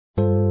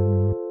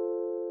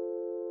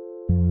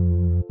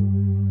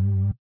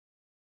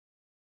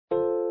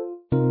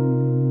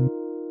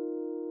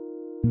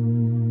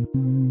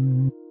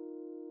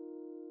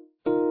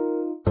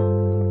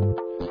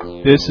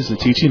This is a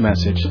teaching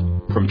message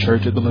from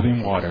Church of the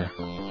Living Water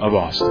of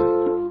Austin.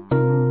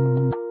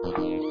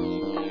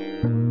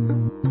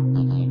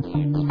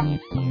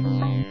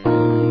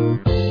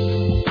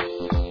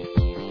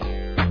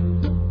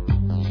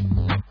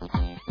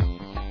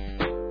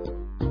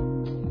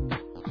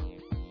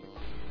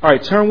 All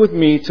right, turn with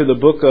me to the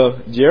book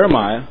of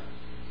Jeremiah,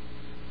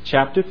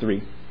 chapter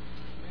 3,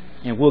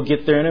 and we'll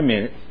get there in a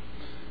minute.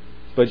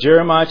 But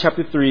Jeremiah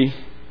chapter 3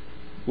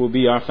 will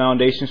be our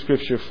foundation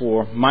scripture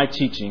for my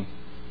teaching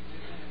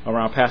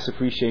around Pastor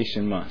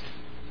Appreciation Month.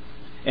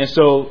 And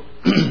so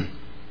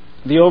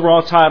the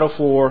overall title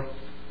for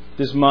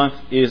this month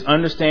is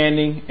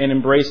Understanding and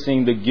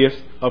Embracing the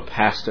Gift of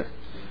Pastor.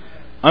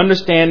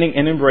 Understanding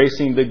and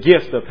Embracing the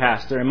Gift of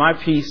Pastor. And my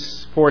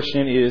piece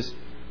portion is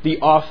the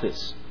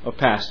office of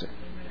pastor.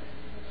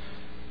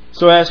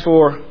 So as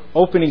for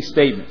opening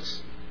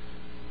statements,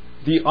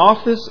 the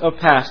office of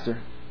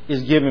pastor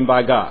is given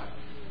by God.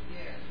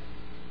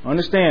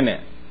 Understand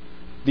that.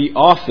 The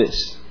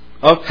office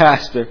of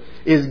pastor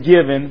is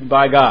given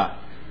by God.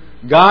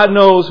 God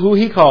knows who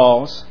He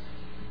calls.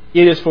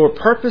 It is for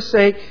purpose,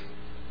 sake,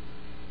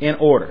 and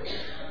order.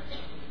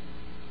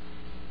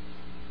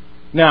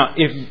 Now,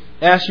 if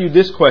I ask you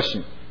this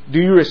question, do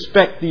you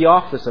respect the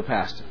office of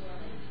pastor?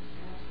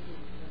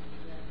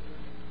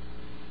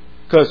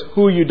 Because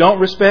who you don't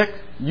respect,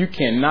 you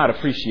cannot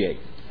appreciate.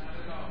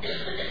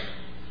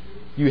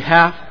 You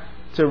have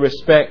to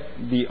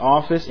respect the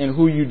office, and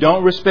who you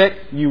don't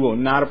respect, you will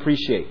not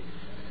appreciate.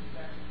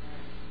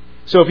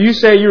 So if you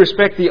say you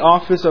respect the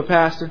office of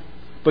pastor,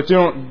 but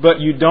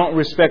you don't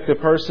respect the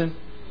person,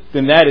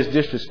 then that is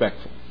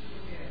disrespectful.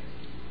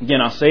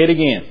 Again, I'll say it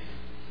again.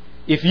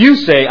 If you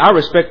say I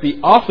respect the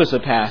office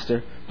of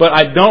pastor, but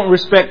I don't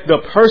respect the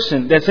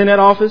person that's in that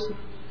office,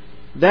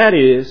 that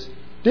is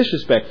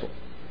disrespectful.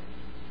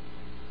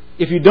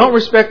 If you don't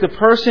respect the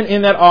person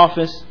in that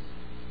office,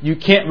 you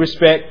can't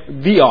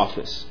respect the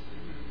office.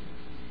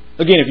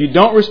 Again, if you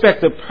don't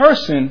respect the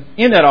person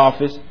in that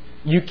office,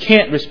 you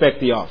can't respect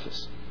the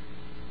office.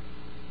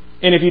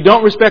 And if you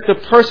don't respect the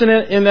person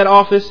in that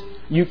office,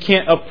 you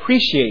can't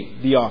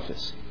appreciate the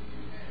office.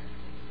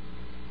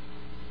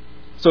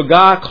 So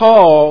God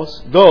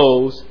calls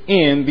those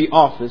in the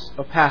office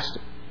of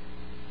pastor.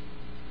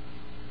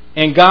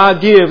 And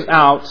God gives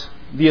out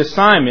the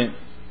assignment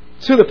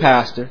to the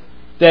pastor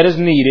that is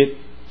needed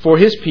for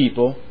His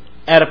people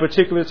at a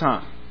particular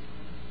time.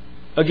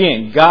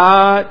 Again,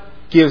 God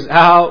gives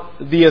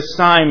out the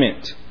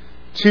assignment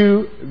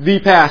to the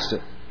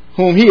pastor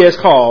whom He has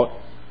called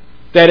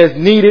that is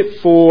needed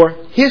for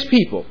His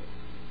people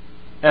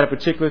at a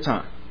particular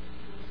time.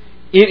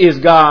 It is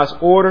God's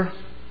order,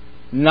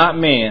 not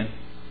man,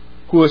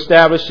 who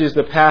establishes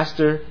the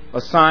pastor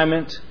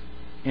assignment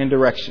and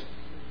direction.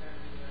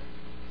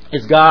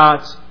 It's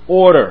God's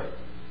order,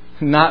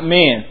 not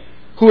man,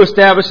 who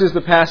establishes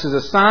the pastor's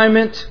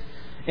assignment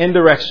and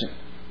direction.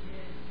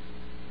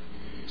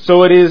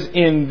 So it is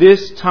in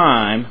this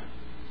time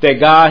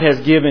that God has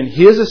given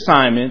His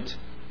assignment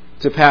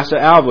to Pastor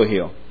Alva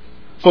Hill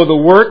for the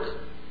work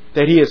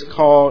that He has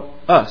called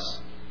us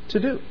to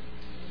do.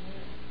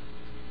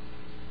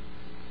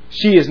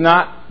 She is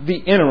not the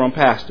interim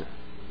pastor.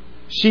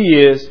 She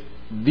is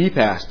the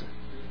pastor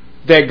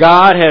that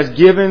God has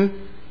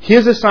given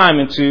His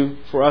assignment to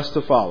for us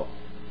to follow.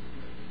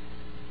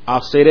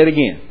 I'll say that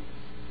again.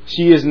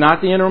 She is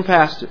not the interim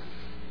pastor.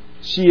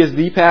 She is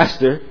the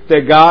pastor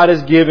that God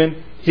has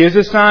given His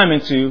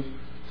assignment to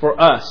for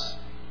us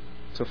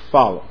to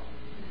follow.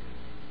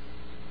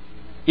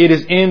 It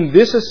is in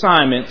this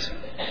assignment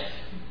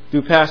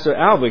through Pastor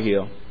Alva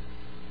Hill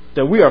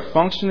that we are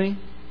functioning,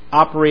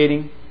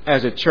 operating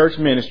as a church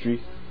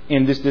ministry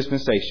in this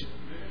dispensation.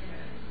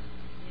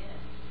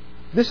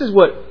 This is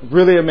what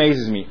really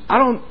amazes me.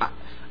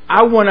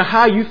 I wonder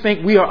how you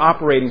think we are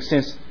operating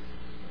since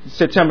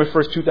September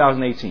 1st,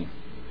 2018.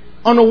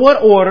 Under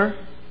what order,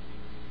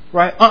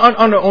 right?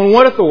 On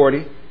what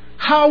authority?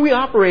 How are we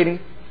operating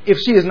if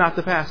she is not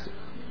the pastor?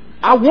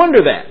 I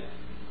wonder that.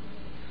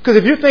 Because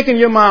if you think in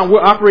your mind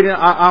we're operating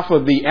off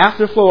of the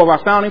afterflow of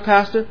our founding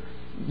pastor,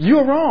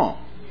 you're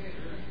wrong.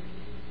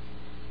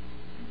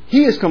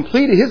 He has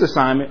completed His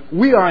assignment.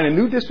 We are in a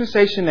new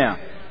dispensation now.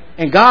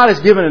 And God has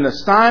given an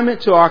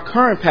assignment to our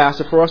current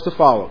pastor for us to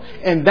follow.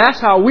 And that's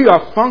how we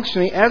are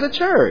functioning as a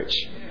church.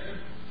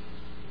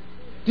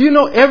 Do you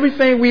know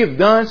everything we have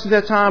done since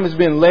that time has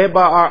been led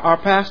by our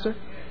pastor?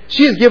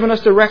 She has given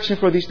us direction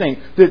for these things.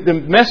 The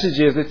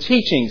messages, the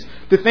teachings,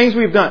 the things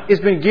we've done,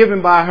 it's been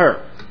given by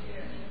her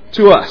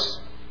to us.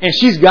 And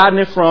she's gotten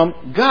it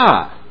from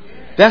God.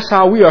 That's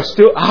how we are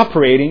still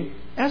operating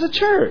as a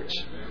church.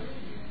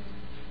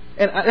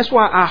 And that's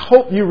why I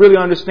hope you really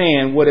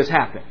understand what has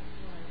happened.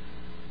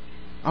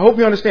 I hope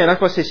you understand.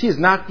 That's why I say she is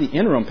not the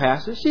interim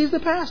pastor. She's the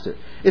pastor.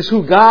 It's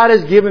who God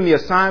has given the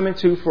assignment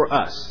to for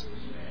us.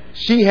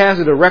 She has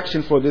a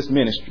direction for this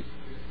ministry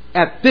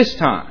at this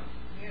time.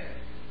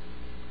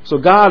 So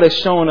God has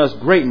shown us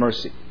great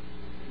mercy.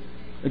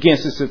 Again,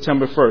 since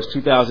September 1st,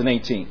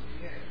 2018.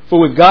 For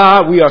with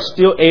God, we are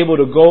still able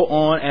to go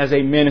on as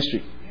a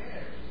ministry.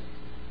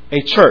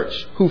 a church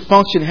whose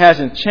function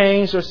hasn't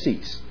changed or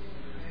ceased.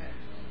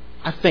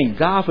 I thank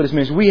God for this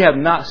ministry. We have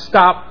not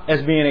stopped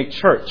as being a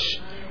church.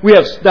 We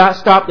have not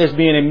stopped as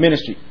being a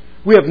ministry.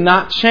 We have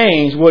not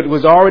changed what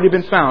was already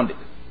been founded.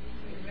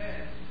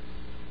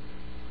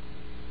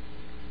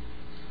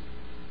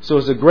 So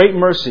it's a great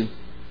mercy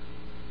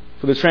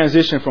for the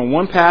transition from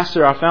one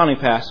pastor, our founding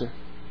pastor,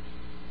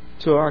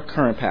 to our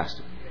current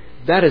pastor.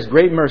 That is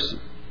great mercy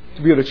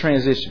to be able to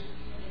transition.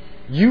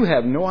 You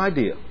have no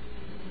idea.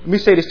 Let me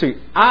say this to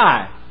you.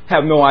 I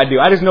have no idea.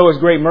 I just know it's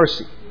great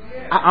mercy.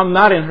 I'm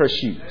not in her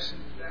shoes.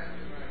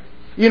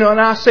 And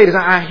I say this.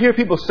 I hear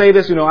people say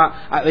this.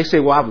 They say,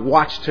 well, I've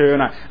watched her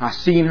and I've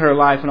seen her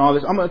life and all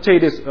this. I'm going to tell you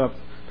this,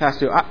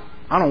 Pastor.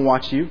 I don't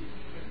watch you.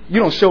 You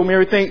don't show me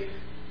everything.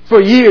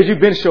 For years, you've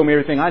been showing me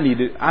everything I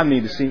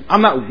need to see.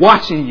 I'm not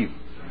watching you.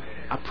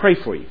 I pray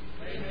for you.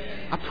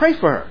 I pray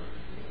for her.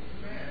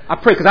 I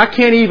pray because I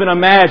can't even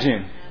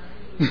imagine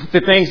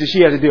the things that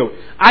she has to deal with.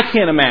 I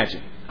can't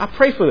imagine. I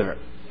pray for her.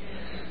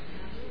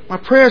 My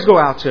prayers go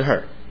out to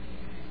her.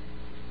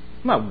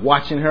 I'm not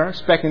watching her,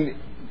 expecting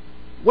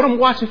what I'm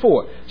watching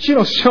for. She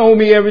don't show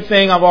me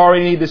everything I've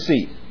already need to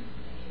see.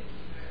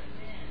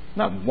 I'm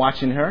not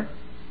watching her.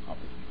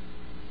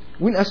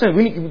 We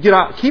need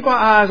to keep our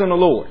eyes on the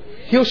Lord.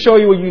 He'll show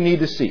you what you need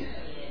to see.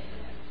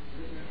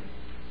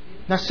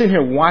 Not sitting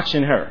here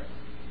watching her.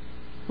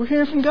 We're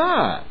hearing from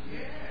God.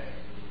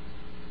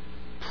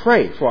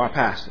 Pray for our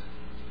pastor.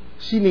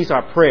 She needs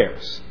our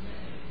prayers.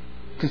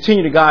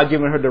 Continue to God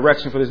giving her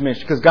direction for this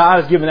ministry, because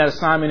God has given that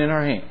assignment in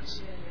her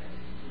hands.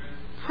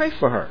 Pray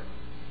for her.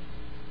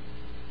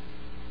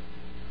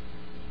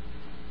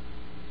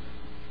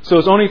 So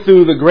it's only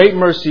through the great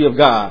mercy of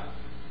God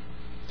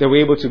that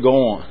we're able to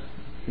go on,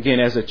 again,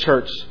 as a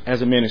church,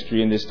 as a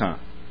ministry in this time.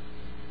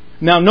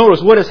 Now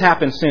notice what has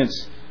happened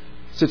since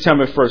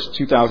September 1st,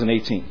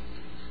 2018.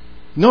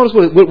 Notice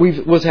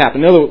what's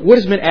happened. In other words, what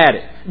has been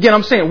added. Again,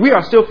 I'm saying we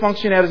are still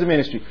functioning as a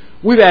ministry.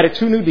 We've added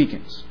 2 new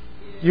deacons.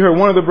 You heard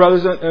one of the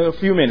brothers a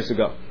few minutes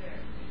ago.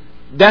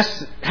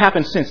 That's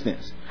happened since then.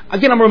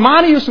 Again, I'm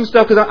reminding you of some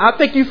stuff because I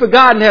think you've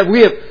forgotten that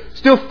we have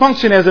still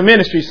functioned as a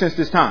ministry since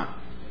this time.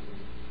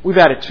 We've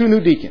added 2 new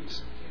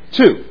deacons.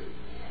 2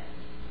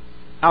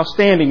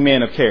 outstanding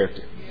men of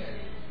character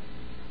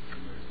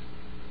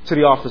to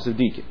the office of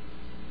deacon.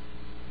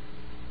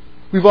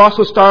 We've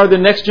also started the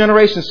next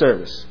generation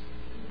service.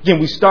 Again,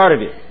 we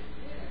started it.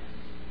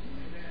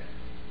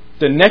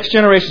 The next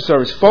generation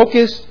service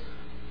focused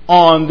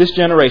on this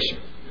generation.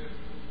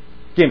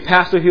 Again,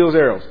 Pastor Hill's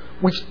arrows.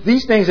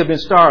 These things have been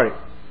started.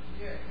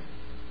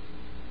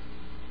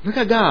 Look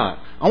at God.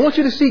 I want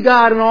you to see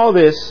God in all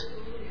this.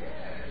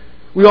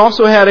 We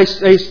also had a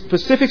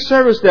specific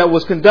service that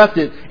was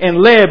conducted and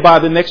led by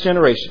the next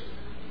generation.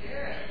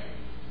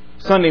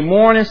 Sunday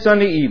morning,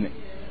 Sunday evening.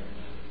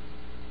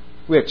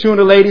 We had 2 of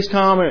the ladies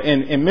come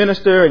and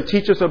minister and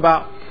teach us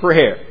about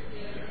prayer.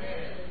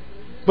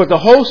 But the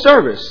whole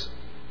service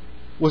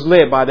was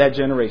led by that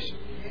generation.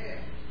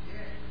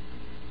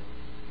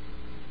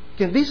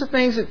 Again, these are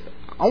things that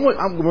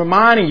I'm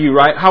reminding you,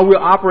 right, how we're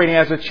operating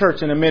as a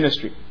church and a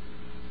ministry.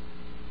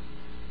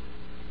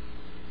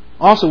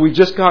 Also, we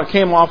just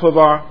came off of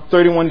our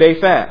 31-day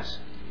fast.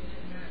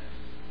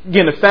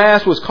 Again, the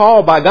fast was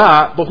called by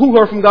God, but who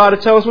heard from God to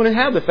tell us when to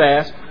have the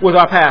fast was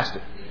our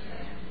pastor.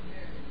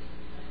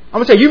 I'm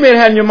going to tell you, you may have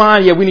had in your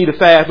mind, yeah, we need a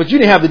fast, but you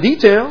didn't have the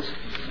details.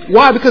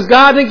 Why? Because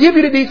God didn't give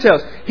you the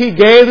details. He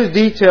gave His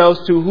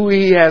details to who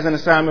He has an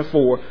assignment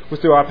for, was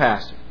through our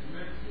pastor.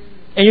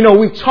 And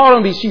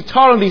she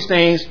taught them these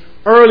things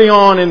early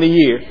on in the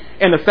year,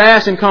 and the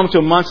fast didn't come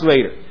until months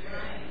later.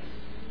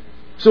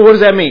 So what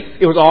does that mean?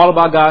 It was all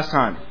about God's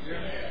timing.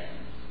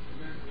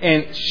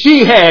 And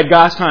she had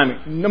God's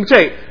timing. Let me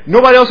tell you,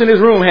 nobody else in this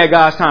room had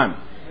God's timing.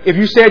 If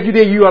you said you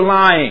did, you are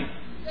lying.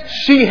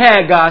 She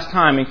had God's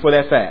timing for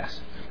that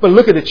fast. But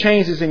look at the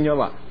changes in your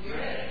life.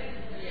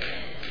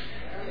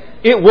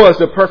 It was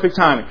the perfect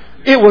timing.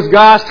 It was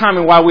God's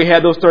timing why we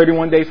had those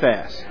 31-day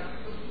fasts.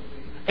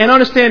 And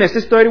understand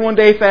this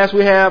 31-day fast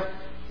we have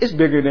is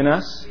bigger than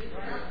us.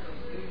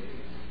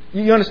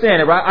 You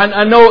understand it, right?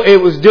 I know it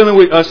was dealing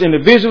with us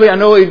individually. I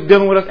know it's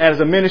dealing with us as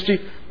a ministry.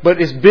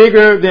 But it's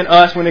bigger than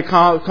us when it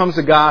comes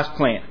to God's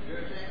plan.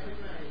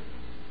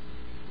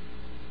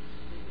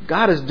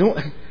 God is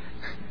doing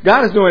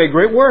a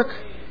great work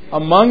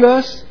among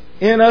us,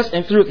 in us,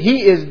 and through.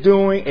 He is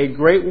doing a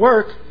great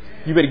work.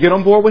 You better get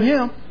on board with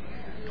Him.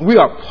 We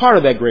are part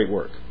of that great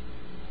work.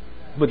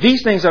 But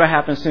these things that have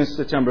happened since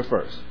September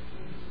 1st.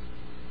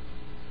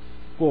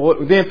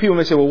 Well, then people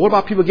may say, well, what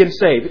about people getting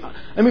saved?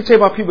 Let me tell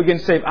you about people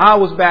getting saved. I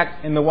was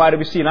back in the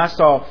YWC and I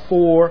saw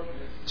 4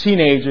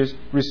 teenagers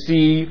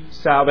receive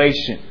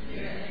salvation.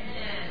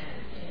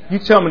 You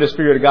tell me the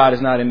Spirit of God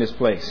is not in this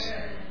place.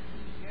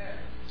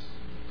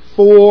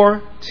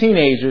 4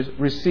 teenagers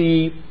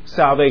receive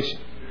salvation.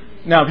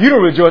 Now, if you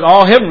don't rejoice,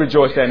 all heaven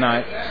rejoiced that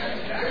night.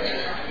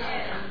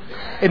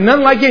 It's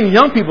nothing like getting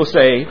young people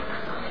saved.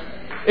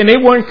 And they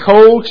weren't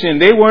coached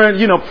and they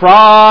weren't,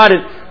 prod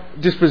and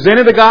just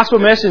presented the gospel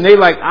message and they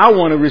like, I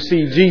want to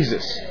receive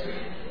Jesus.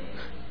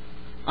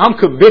 I'm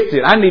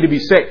convicted. I need to be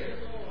saved.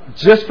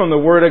 Just from the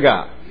Word of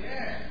God.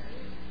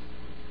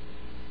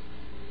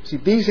 See,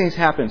 these things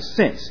happened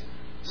since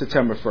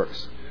September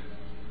 1st.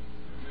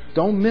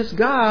 Don't miss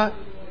God.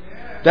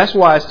 That's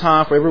why it's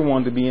time for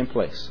everyone to be in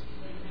place.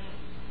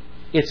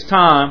 It's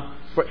time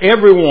for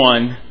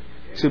everyone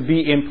to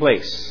be in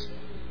place.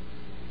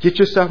 Get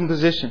yourself in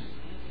position.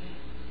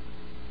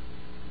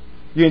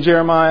 You in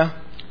Jeremiah?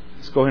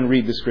 Let's go ahead and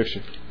read the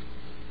scripture.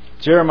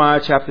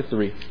 Jeremiah chapter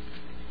 3.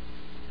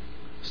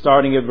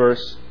 Starting at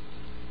verse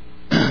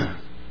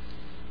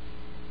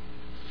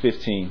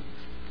 15.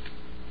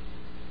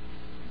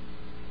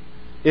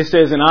 It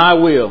says, "And I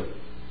will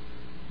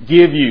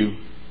give you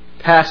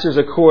pastors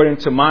according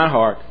to my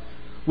heart,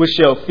 which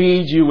shall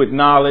feed you with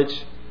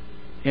knowledge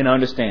and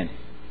understanding."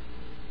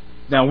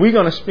 Now we're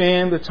going to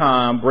spend the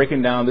time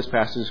breaking down this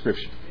passage of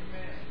scripture.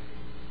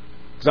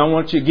 Because I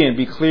want you, again,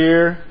 be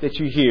clear that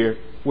you hear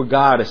what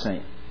God is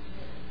saying.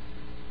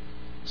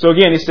 So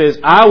again, it says,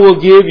 "I will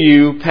give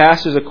you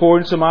pastors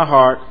according to my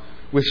heart,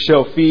 which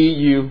shall feed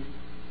you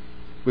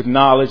with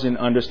knowledge and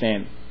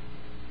understanding."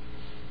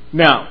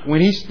 Now,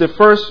 when the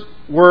first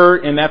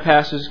word in that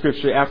passage of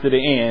scripture after the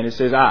 "and," it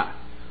says "I."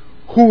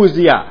 Who is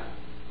the I?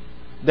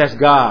 That's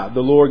God,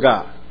 the Lord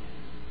God.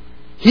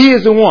 He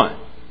is the one.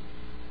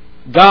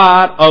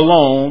 God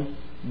alone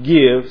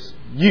gives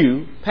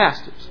you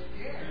pastors.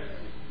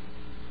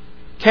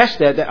 Catch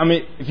that.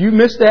 If you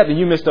miss that, then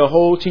you miss the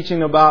whole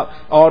teaching about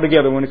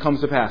altogether when it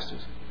comes to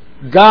pastors.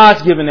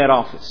 God's given that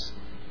office.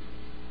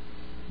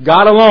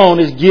 God alone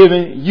is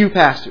giving you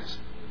pastors.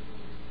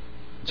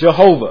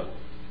 Jehovah.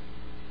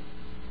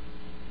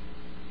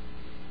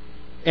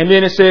 And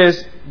then it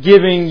says,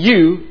 giving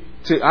you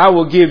I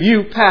will give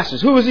you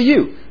pastors. Who is the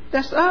you?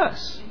 That's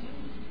us.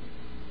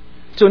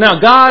 So now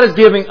God is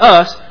giving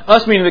us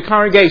meaning the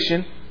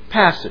congregation,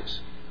 pastors.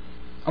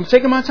 I'm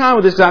taking my time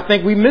with this because I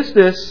think we missed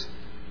this.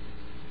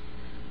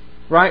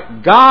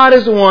 Right? God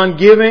is the one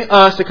giving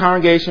us, the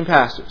congregation,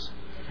 pastors.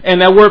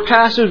 And that word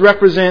pastors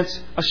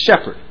represents a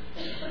shepherd.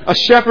 A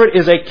shepherd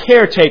is a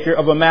caretaker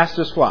of a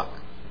master's flock.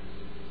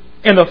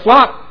 And the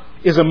flock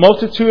is a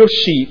multitude of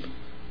sheep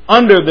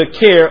under the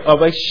care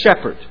of a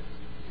shepherd.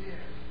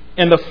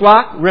 And the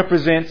flock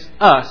represents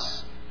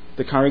us,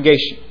 the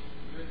congregation.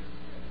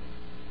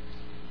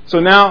 So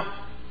now,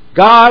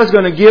 God is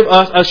going to give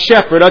us a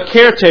shepherd, a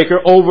caretaker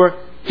over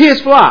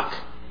His flock.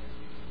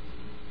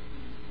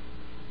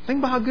 Think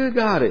about how good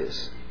God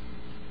is.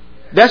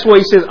 That's why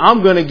He says,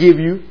 "I'm going to give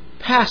you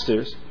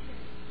pastors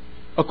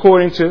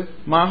according to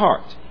my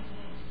heart."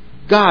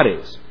 God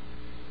is.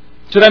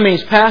 So that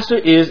means pastor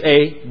is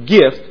a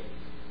gift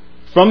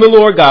from the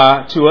Lord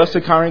God to us,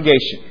 the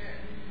congregation.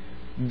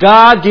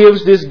 God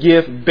gives this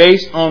gift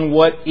based on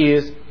what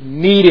is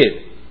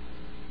needed.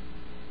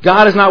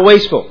 God is not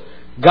wasteful.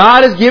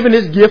 God has given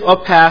this gift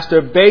of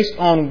pastor based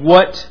on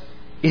what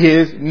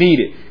is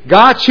needed.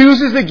 God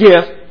chooses the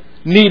gift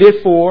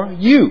needed for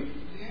you.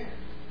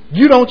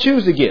 You don't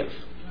choose the gift.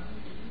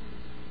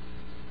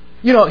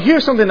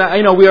 Here's something that,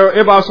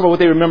 everybody talks about what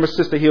they remember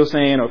Sister Hill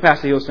saying or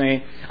Pastor Hill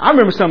saying. I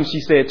remember something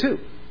she said too.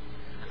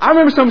 I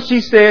remember something she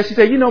said. She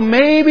said,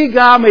 maybe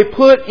God may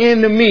put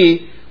into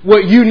me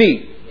what you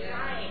need.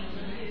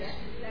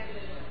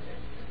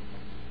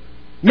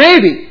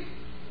 Maybe.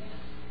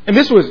 And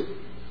this was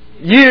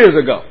years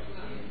ago.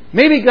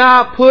 Maybe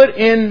God put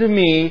into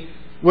me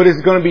what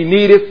is going to be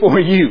needed for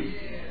you.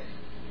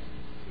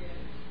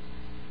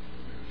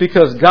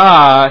 Because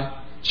God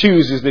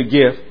chooses the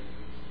gift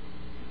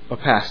of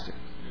pastor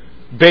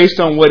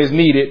based on what is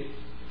needed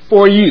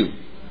for you.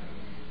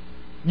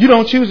 You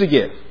don't choose a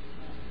gift.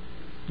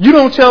 You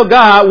don't tell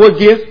God what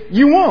gift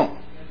you want.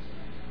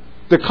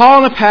 The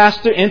calling of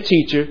pastor and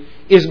teacher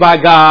is by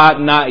God,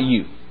 not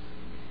you.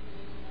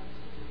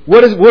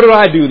 What do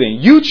I do then?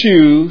 You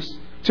choose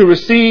to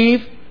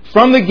receive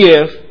from the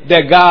gift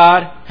that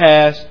God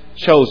has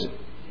chosen.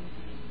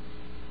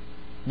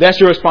 That's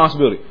your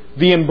responsibility.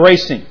 The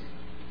embracing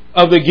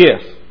of the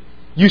gift.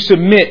 You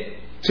submit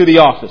to the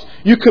office.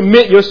 You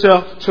commit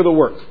yourself to the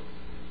work.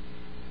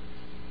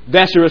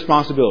 That's your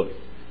responsibility.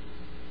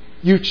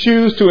 You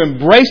choose to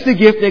embrace the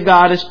gift that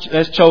God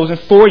has chosen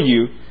for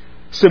you,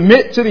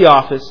 submit to the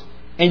office,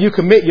 and you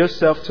commit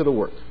yourself to the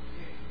work.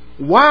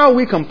 Why are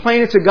we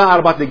complaining to God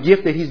about the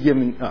gift that He's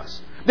given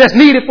us? That's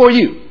needed for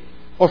you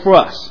or for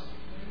us.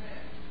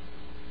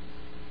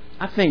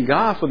 I thank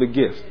God for the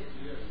gift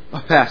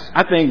of pastor.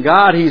 I thank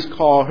God He's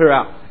called her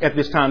out at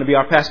this time to be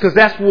our pastor because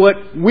that's what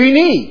we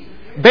need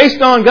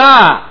based on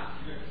God.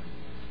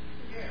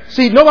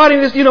 See, nobody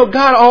in this,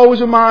 God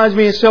always reminds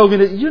me and tells me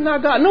that you're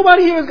not God.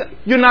 Nobody here is God.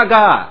 You're not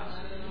God.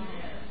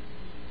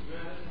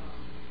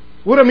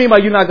 What do I mean by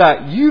you're not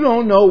God? You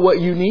don't know what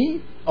you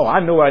need. Oh, I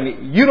know what I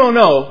need. You don't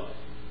know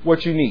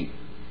what you need.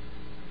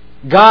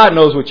 God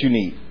knows what you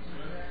need.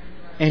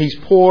 And He's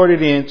poured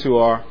it into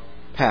our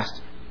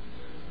pastor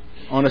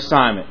on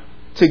assignment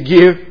to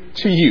give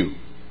to you.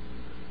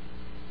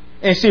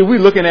 And see, we're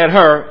looking at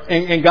her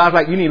and God's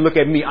like, you need to look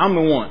at me. I'm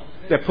the one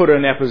that put her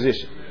in that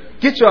position.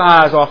 Get your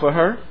eyes off of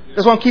her.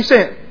 That's what I keep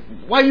saying.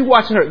 Why are you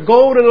watching her?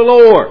 Go to the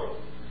Lord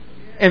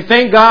And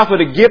thank God for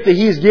the gift that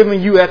He's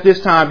given you at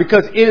this time,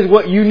 because it is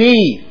what you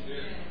need.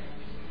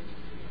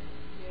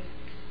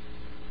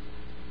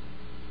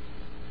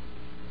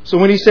 So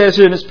when He says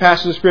here in this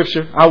passage of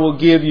Scripture, I will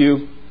give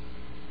you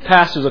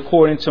pastors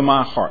according to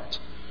my heart.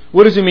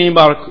 What does it mean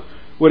by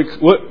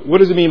what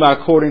does it mean by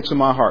according to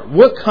my heart?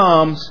 What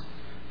comes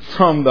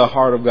from the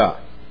heart of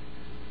God?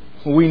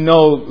 We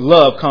know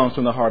love comes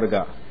from the heart of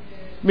God.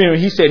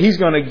 He said He's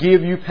going to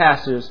give you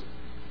pastors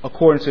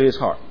according to His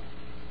heart.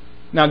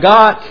 Now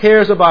God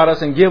cares about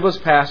us and gives us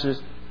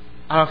pastors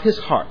out of His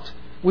heart,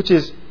 which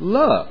is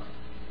love.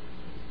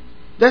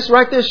 That's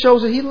right there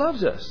shows that He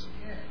loves us.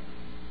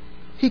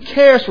 He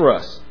cares for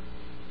us.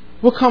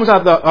 What comes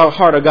out of the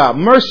heart of God?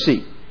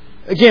 Mercy.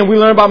 Again, we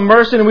learn about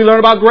mercy and we learn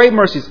about great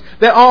mercies.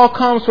 That all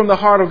comes from the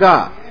heart of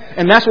God.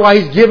 And that's why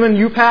He's given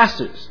you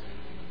pastors.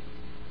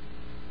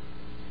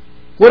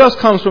 What else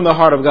comes from the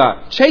heart of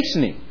God?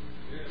 Chastening.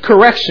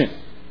 Correction.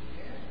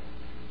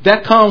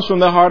 That comes from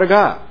the heart of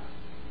God.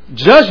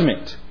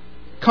 Judgment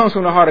comes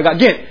from the heart of God.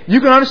 Again, you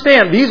can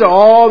understand these are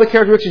all the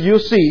characteristics you'll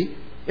see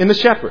in the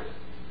shepherd.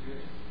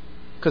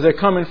 Because they're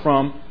coming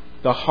from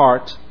the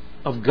heart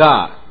of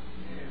God.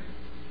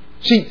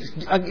 See,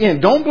 again,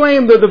 don't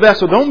blame the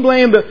vessel. Don't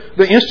blame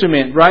the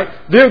instrument, right?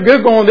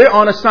 They're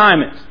on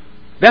assignment.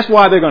 That's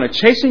why they're going to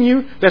chasten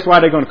you. That's why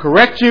they're going to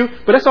correct you.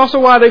 But that's also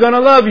why they're going to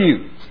love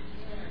you.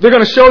 They're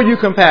going to show you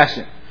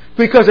compassion.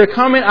 Because they're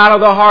coming out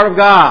of the heart of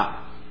God.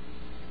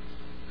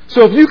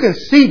 So if you can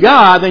see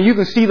God, then you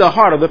can see the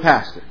heart of the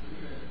pastor.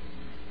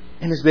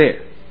 And it's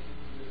there.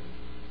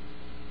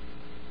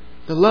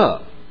 The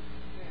love.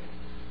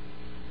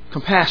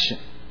 Compassion.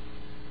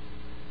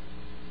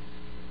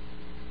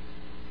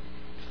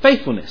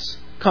 Faithfulness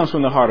comes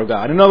from the heart of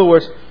God. In other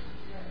words,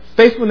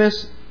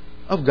 faithfulness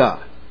of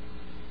God.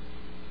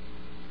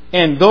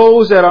 And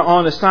those that are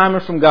on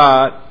assignment from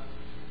God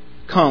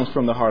comes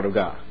from the heart of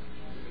God.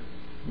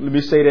 Let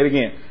me say that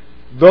again.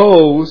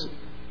 Those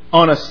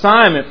on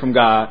assignment from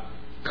God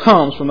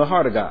comes from the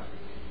heart of God.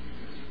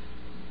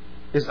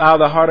 It's out of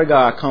the heart of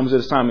God comes the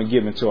assignment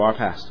given to our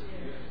pastor.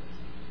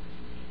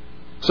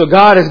 So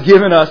God has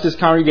given us, this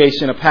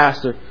congregation, a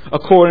pastor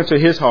according to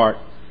His heart.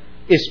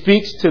 It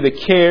speaks to the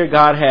care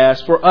God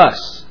has for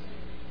us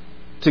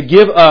to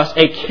give us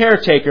a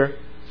caretaker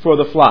for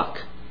the flock,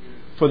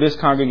 for this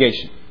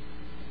congregation.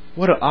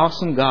 What an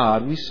awesome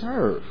God we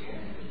serve.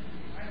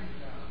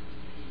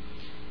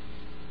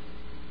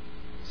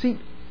 See,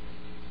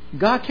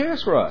 God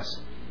cares for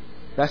us.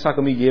 That's how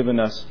come He's given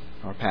us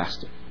our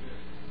pastor.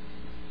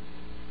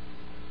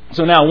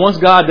 So now, once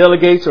God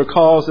delegates or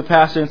calls the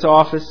pastor into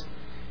office,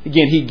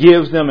 again, He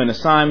gives them an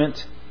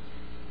assignment.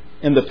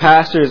 And the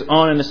pastor is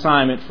on an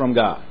assignment from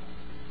God.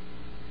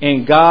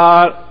 And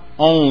God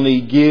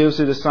only gives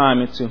His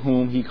assignment to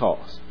whom He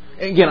calls.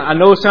 And again, I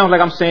know it sounds like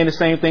I'm saying the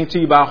same thing to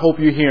you, but I hope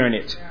you're hearing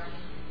it.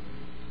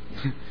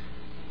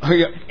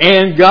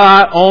 And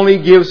God only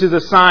gives His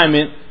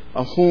assignment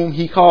of whom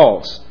He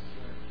calls.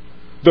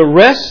 The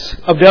rest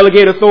of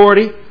delegated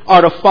authority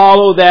are to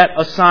follow that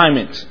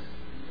assignment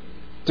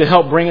to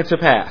help bring it to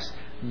pass.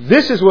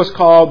 This is what's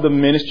called the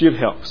ministry of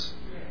helps.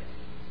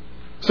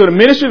 So the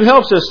ministry of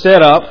helps are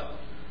set up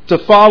to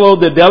follow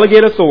the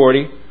delegate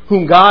authority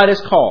whom God has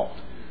called,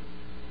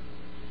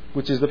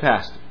 which is the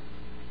pastor.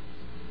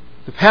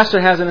 The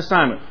pastor has an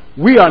assignment.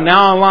 We are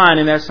now in line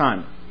in that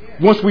assignment.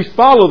 Once we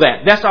follow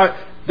that,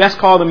 that's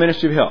called the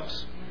ministry of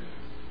helps.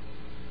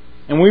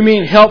 And we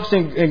mean helps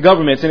in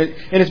governments. And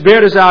it's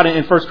bear this out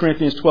in 1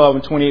 Corinthians 12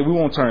 and 28. We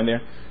won't turn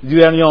there. Do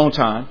that on your own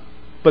time.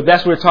 But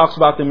that's where it talks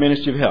about the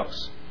ministry of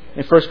helps.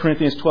 In 1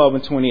 Corinthians 12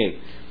 and 28.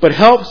 But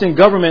helps in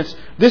governments,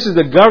 this is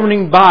the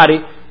governing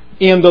body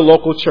in the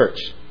local church.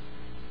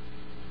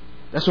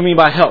 That's what I mean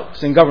by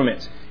helps in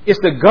governments. It's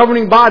the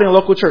governing body in the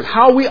local church.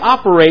 How we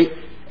operate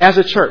as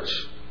a church.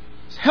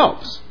 It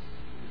helps.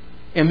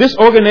 And this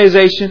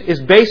organization is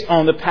based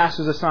on the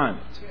pastor's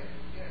assignment.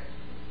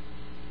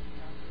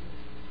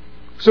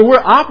 So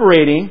we're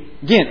operating,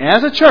 again,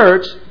 as a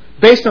church,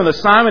 based on the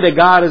assignment that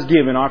God has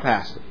given our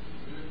pastor.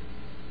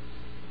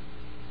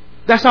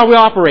 That's how we're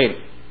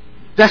operating.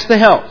 That's the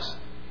helps.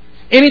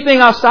 Anything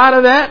outside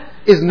of that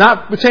is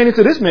not pertaining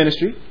to this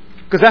ministry,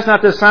 because that's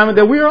not the assignment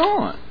that we are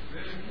on.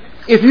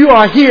 If you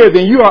are here,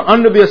 then you are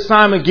under the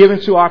assignment given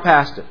to our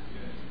pastor.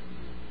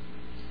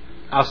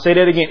 I'll say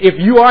that again. If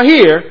you are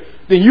here,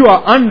 then you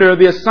are under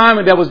the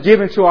assignment that was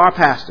given to our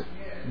pastor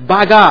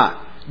by God.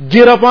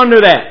 Get up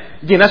under that.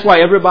 Again, that's why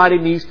everybody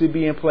needs to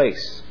be in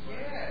place.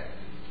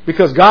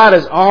 Because God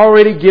has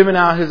already given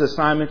out His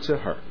assignment to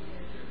her.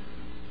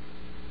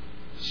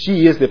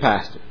 She is the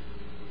pastor.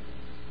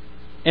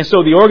 And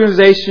so the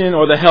organization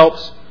or the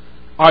helps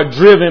are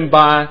driven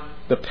by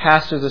the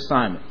pastor's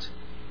assignment,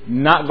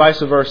 not vice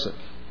versa.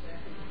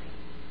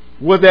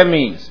 What that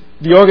means,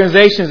 the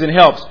organizations and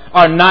helps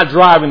are not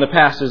driving the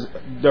pastor's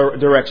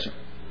direction.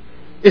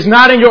 It's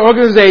not in your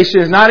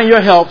organization, it's not in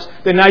your helps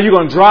that now you're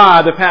going to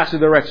drive the pastor's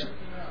direction.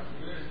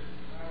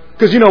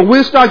 Because,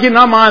 we'll start getting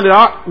our mind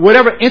that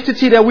whatever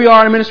entity that we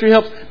are in ministry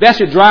helps, that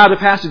should drive the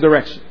pastor's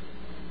direction.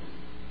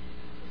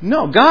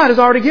 No, God has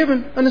already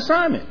given an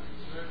assignment.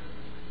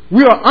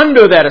 We are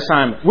under that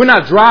assignment. We're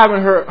not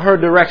driving her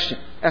direction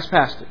as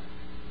pastor.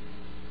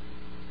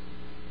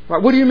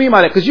 Right? What do you mean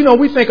by that? Because,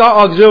 we think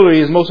our auxiliary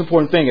is the most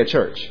important thing at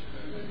church.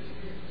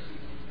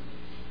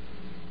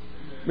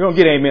 We don't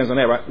get amens on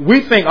that, right? We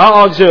think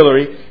our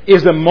auxiliary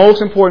is the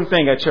most important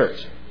thing at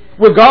church,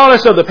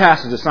 regardless of the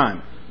pastor's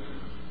assignment.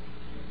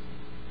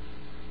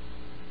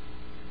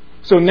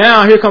 So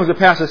now here comes the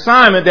pastor's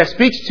assignment that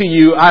speaks to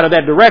you out of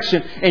that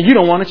direction, and you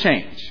don't want to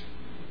change.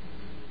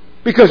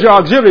 Because your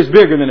auxiliary is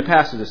bigger than the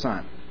pastor's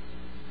assignment.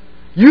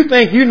 You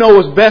think you know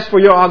what's best for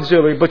your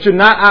auxiliary, but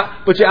you're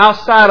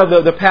outside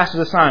of the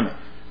pastor's assignment.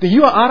 Then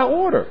you are out of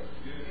order.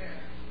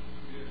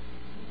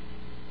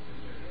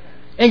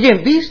 And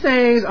again, these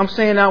things I'm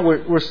saying now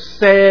were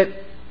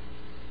said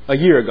a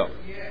year ago,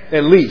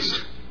 at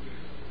least,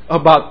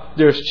 about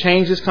there's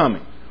changes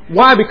coming.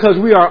 Why? Because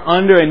we are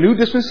under a new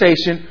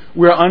dispensation.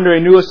 We are under a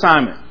new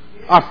assignment.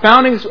 Our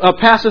founding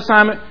pastor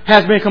assignment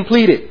has been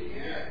completed.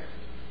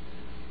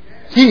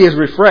 He is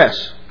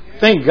refreshed.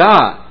 Thank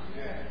God.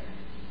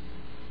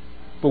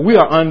 But we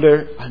are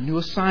under a new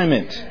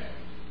assignment.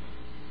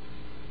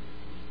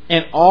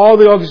 And all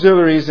the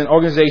auxiliaries and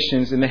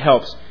organizations and the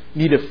helps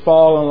need to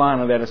fall in line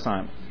with that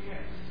assignment.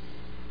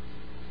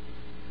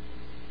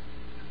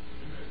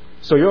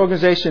 So your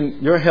organization,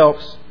 your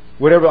helps,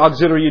 whatever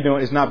auxiliary you're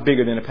doing is not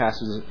bigger than the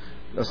pastor's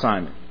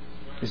assignment.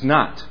 It's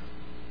not.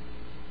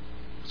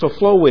 So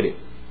flow with it.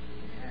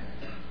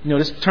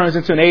 This turns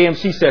into an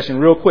AMC session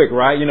real quick,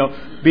 right?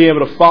 Be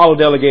able to follow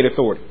delegated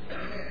authority.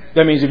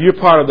 That means if you're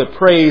part of the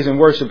praise and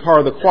worship, part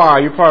of the choir,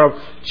 you're part of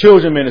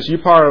children ministry,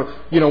 you're part of,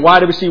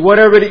 YWC,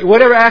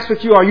 whatever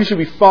aspect you are, you should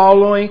be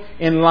following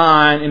in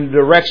line in the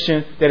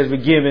direction that has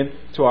been given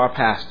to our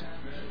pastor.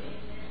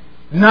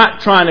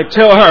 Not trying to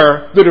tell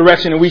her the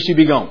direction that we should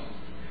be going.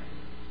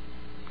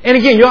 And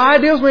again, your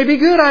ideals may be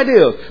good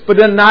ideals, but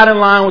they're not in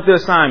line with the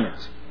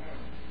assignment.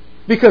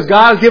 Because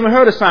God's given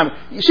her the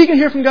assignment. She can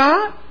hear from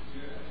God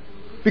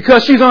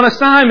because she's on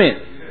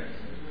assignment.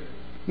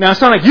 Now,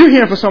 it's not like you're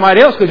hearing from somebody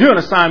else because you're on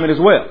assignment as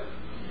well.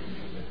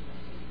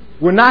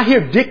 We're not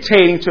here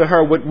dictating to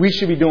her what we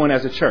should be doing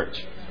as a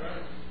church.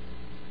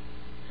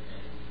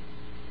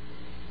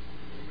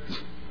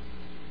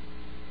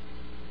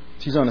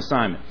 She's on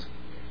assignment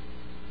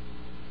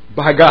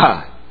by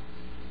God.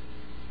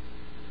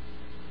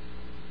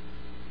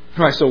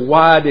 All right, so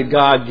why did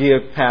God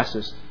give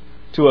pastors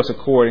to us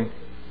according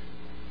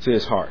to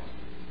His heart?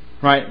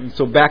 Right? And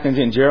so back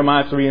in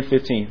Jeremiah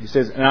 3:15, He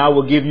says, "And I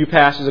will give you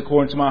pastors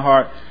according to my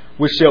heart,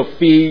 which shall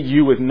feed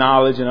you with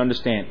knowledge and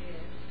understanding."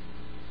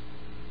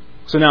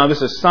 So now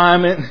this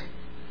assignment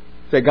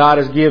that God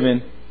has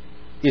given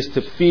is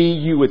to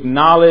feed you with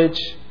knowledge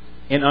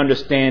and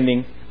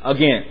understanding,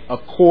 again,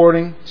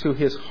 according to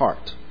His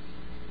heart.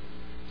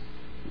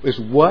 It's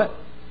what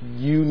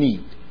you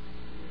need.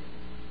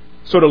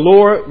 So the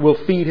Lord will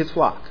feed His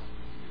flock.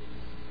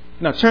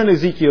 Now turn to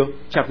Ezekiel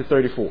chapter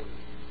 34.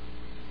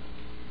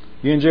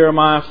 You're in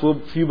Jeremiah, a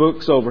few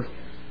books over.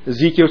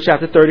 Ezekiel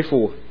chapter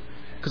 34.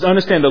 Because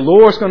understand, the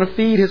Lord's going to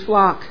feed His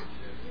flock.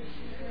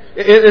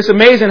 It's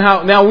amazing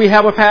how now we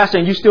have a pastor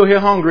and you still here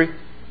hungry.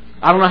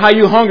 I don't know how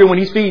you're hungry when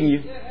He's feeding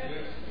you.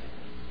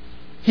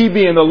 He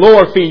being the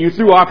Lord feeding you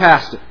through our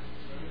pastor.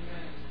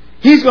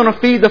 He's going to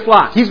feed the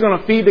flock. He's going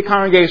to feed the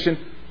congregation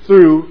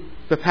through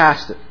the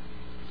pastor.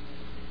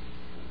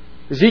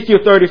 Ezekiel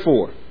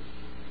 34,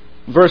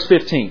 verse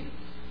 15.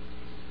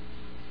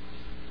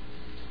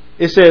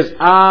 It says,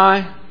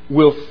 "I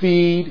will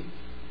feed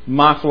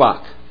my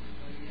flock,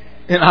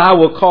 and I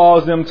will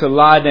cause them to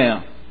lie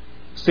down,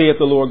 saith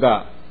the Lord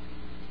God."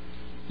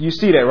 You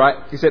see that, right?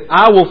 He said,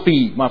 "I will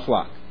feed my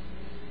flock."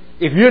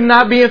 If you're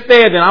not being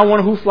fed, then I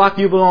wonder whose flock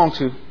you belong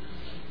to.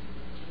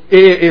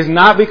 It is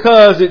not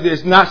because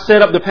it's not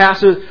set up, the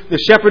pastor, the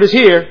shepherd is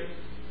here.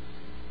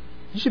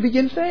 You should be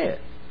getting fed.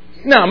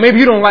 Now, maybe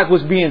you don't like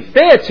what's being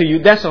fed to you.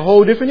 That's a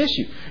whole different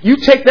issue. You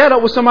take that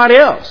up with somebody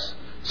else.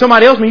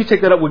 Somebody else, you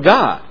take that up with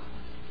God.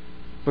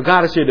 But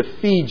God is here to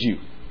feed you.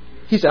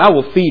 He said, "I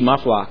will feed my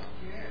flock.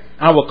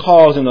 I will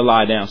cause them to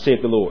lie down,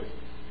 saith the Lord."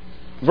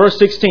 Verse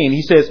 16,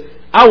 He says,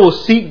 "I will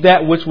seek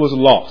that which was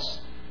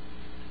lost,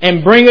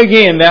 and bring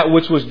again that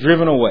which was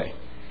driven away.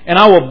 And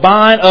I will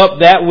bind up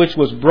that which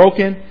was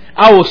broken.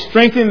 I will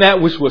strengthen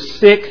that which was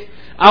sick.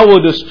 I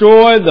will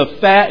destroy the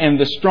fat and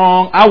the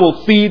strong. I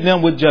will feed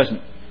them with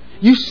judgment."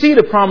 You see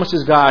the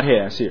promises God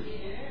has here.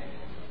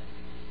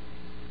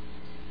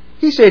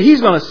 He said He's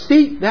going to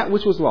seek that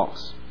which was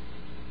lost.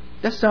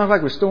 That sounds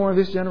like restoring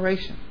this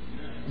generation.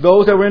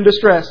 Those that were in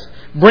distress,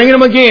 bringing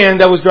them again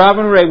that was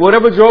driving away.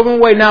 Whatever drove them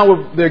away,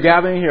 now they're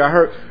gathering here. I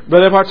heard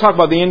Brother Everhart talk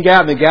about the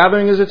in-gathering. The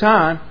gathering is a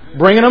time.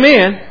 Bringing them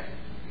in.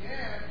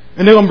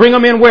 And they're going to bring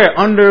them in where?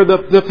 Under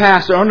the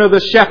pastor, under the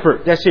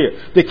shepherd that's here.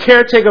 The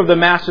caretaker of the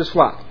master's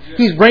flock.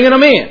 He's bringing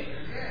them in.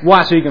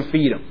 Why? So He can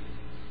feed them.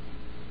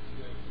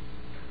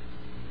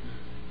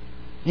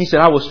 He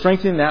said, "I will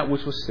strengthen that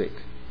which was sick."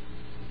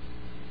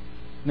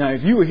 Now,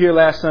 if you were here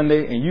last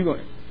Sunday and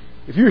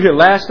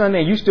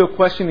you still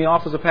question the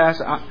office of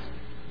pastor,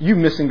 you're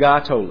missing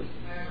God totally.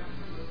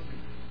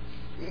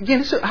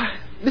 Again,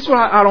 This is what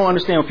I don't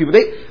understand with people.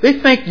 They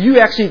think you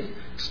actually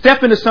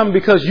step into something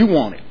because you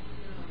want it.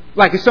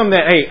 Like it's something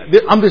that,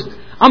 hey,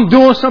 I'm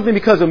doing something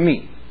because of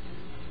me.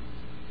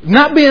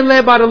 Not being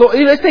led by the Lord.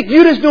 They think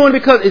you're just doing it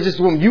because it's just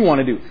what you want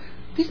to do.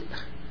 These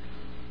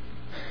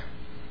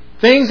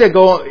things that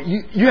go,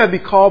 you have to be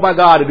called by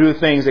God to do the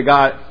things that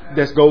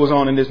goes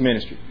on in this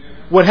ministry.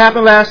 What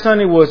happened last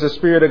Sunday was the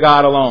Spirit of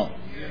God alone.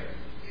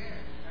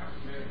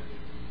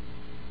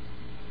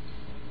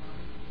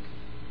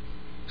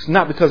 It's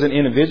not because of an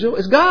individual.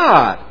 It's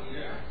God.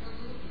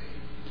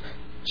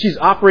 She's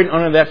operating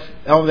under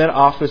that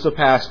office of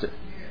pastor.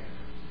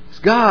 It's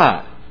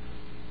God.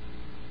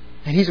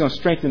 And He's going to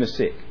strengthen the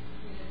sick.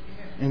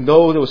 And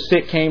those that were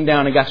sick came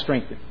down and got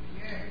strengthened.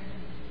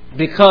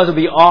 Because of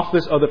the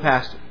office of the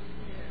pastor.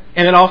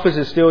 And that office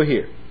is still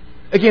here.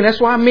 Again, that's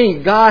why I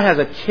mean God has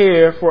a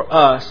care for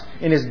us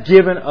and has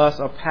given us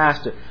a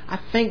pastor. I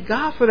thank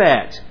God for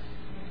that.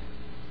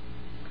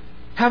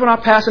 Having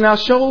our pastor now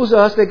shows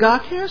us that God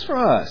cares for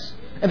us.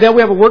 And that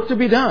we have a work to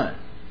be done.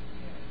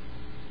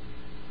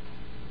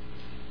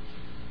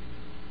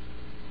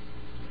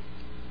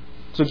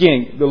 So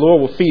again, the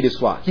Lord will feed His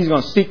flock. He's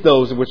going to seek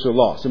those which are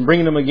lost and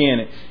bring them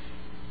again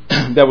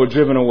that were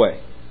driven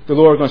away. The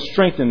Lord is going to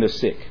strengthen the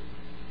sick.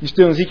 You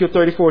still in Ezekiel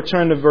 34,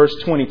 turn to verse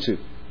 22.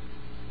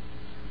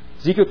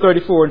 Ezekiel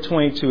 34 and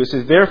 22, it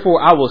says,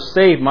 "Therefore I will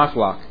save my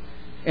flock,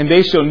 and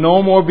they shall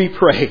no more be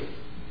prey,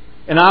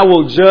 and I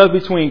will judge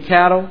between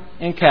cattle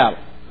and cattle."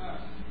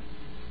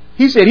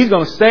 He said He's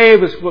going to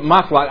save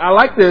my flock. I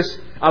like this.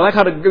 I like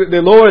how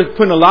the Lord is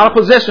putting a lot of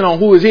possession on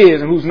who is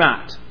His and who's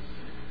not.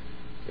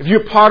 If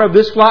you're part of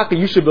this flock, then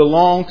you should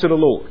belong to the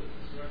Lord.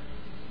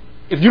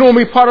 If you don't want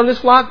to be part of this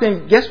flock,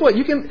 then guess what?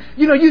 You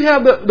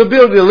have the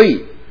ability to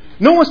leave.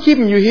 No one's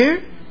keeping you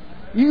here.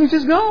 You can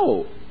just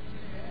go.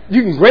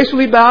 You can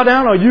gracefully bow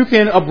down or you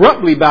can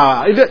abruptly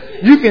bow out.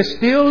 You can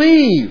still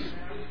leave.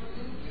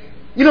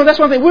 That's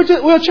one thing. We're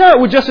a church.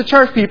 We're just a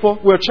church, people.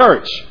 We're a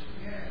church.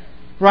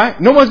 Right?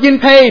 No one's getting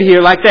paid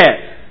here like that.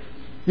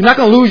 You're not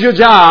going to lose your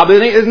job.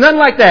 It's nothing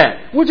like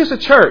that. We're just a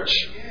church.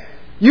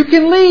 You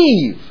can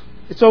leave.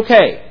 It's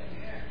okay.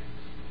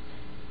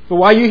 But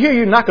while you're here,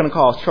 you're not going to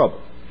cause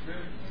trouble.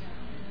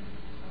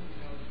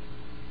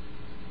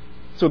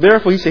 So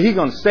therefore, He said He's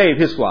going to save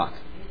His flock.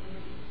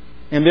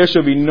 And there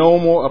shall be no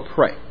more a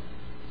prey.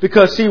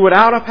 Because see,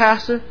 without a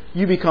pastor,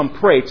 you become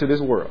prey to this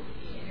world.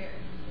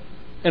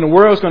 And the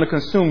world is going to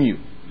consume you.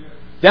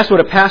 That's what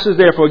a pastor is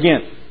there for,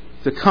 again.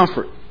 To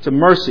comfort, to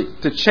mercy,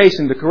 to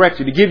chasten, to correct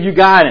you, to give you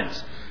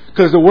guidance.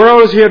 Because the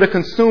world is here to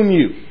consume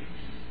you.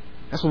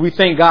 That's what we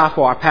thank God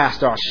for, our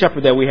pastor, our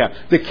shepherd that we have.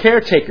 The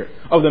caretaker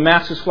of the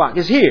master's flock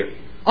is here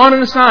on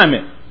an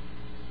assignment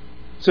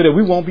so that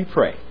we won't be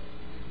prey.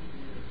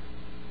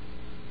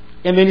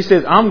 And then He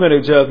says, I'm going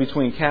to judge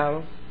between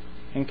cattle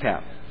and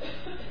cattle,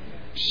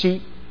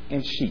 sheep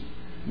and sheep.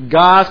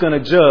 God's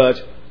going to judge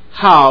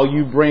how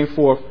you bring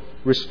forth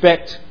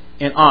respect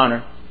and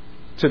honor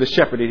to the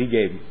shepherd that He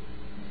gave you.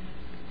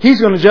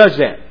 He's going to judge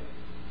that.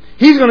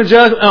 He's going to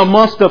judge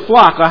amongst the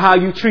flock of how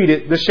you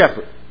treated the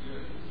shepherd.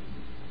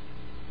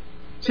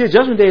 See, the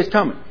judgment day is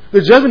coming.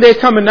 The judgment day is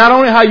coming not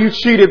only how you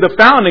treated the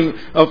founding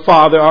of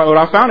father or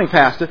our founding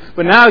pastor,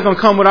 but now it's going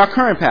to come with our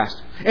current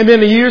pastor. And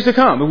then the years to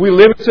come. If we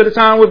live to the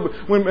time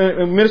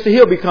when Minister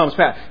Hill becomes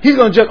pastor, he's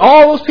going to judge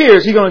all those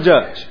peers. He's going to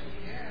judge.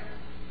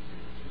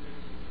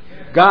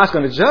 God's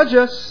going to judge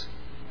us.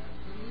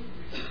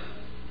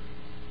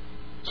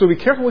 So be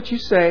careful what you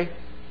say.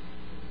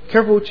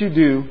 Careful what you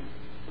do.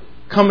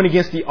 Coming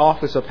against the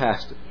office of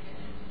pastor.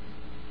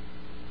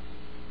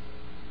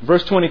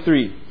 Verse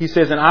 23, He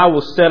says, "And I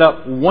will set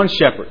up one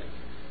shepherd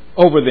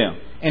over them,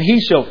 and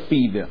he shall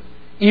feed them.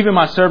 Even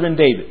my servant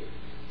David.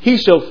 He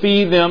shall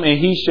feed them, and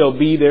he shall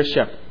be their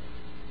shepherd."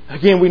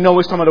 Again, we know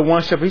He's talking about the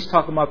one shepherd. He's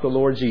talking about the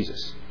Lord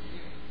Jesus.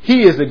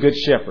 He is the good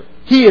shepherd.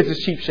 He is the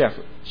chief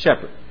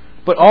shepherd.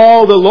 But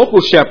all the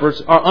local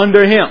shepherds are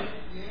under Him.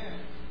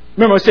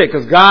 Remember I said,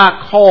 because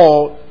God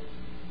called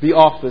the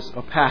office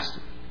of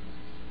pastor.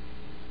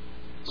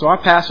 So our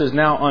pastor is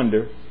now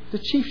under the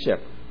chief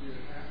shepherd.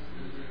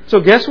 So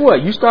guess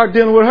what? You start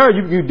dealing with her,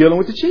 you're dealing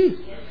with the chief.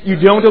 You're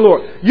dealing with the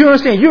Lord. You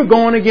understand? You're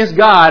going against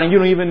God and you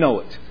don't even know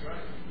it.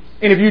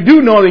 And if you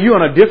do know that, you're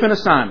on a different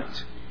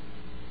assignment.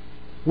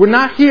 We're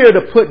not here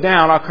to put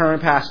down our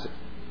current pastor.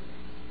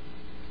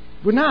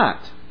 We're not.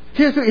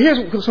 Here's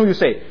what some of you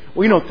say.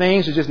 Well,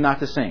 things are just not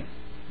the same.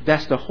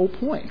 That's the whole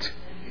point.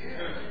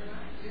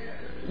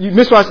 You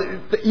miss what I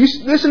said. You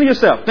listen to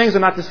yourself. Things are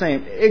not the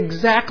same.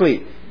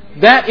 Exactly.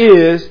 That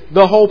is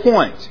the whole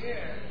point.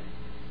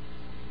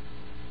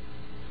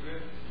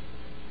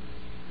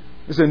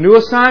 It's a new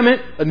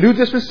assignment, a new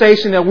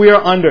dispensation that we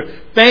are under.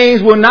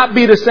 Things will not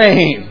be the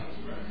same.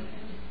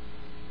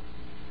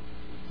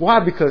 Why?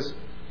 Because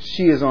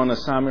she is on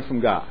assignment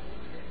from God.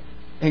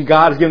 And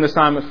God has given an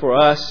assignment for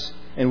us,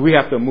 and we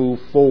have to move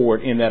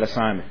forward in that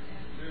assignment.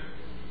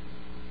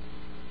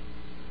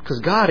 Because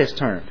God has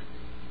turned.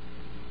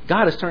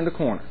 God has turned the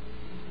corner.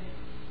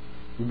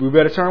 We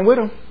better turn with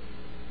Him.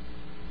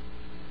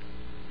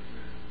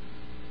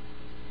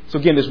 So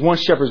again, this one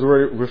shepherd is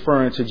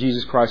referring to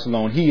Jesus Christ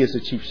alone. He is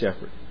the chief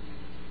shepherd.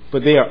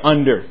 But they are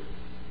under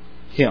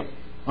him,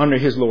 under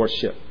his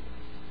lordship.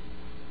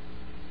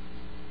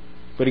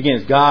 But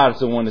again, God's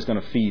the one that's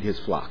going to feed his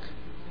flock.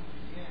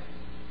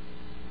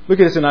 Look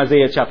at this in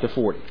Isaiah chapter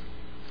 40.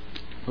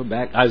 Go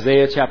back.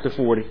 Isaiah chapter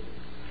 40.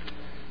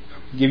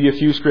 I'll give you a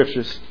few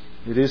scriptures.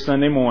 It is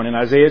Sunday morning.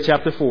 Isaiah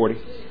chapter 40.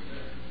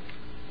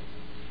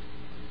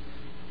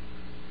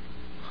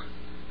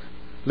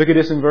 Look at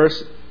this in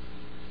verse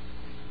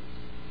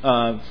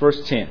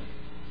 10.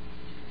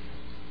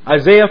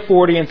 Isaiah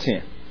 40 and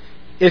 10.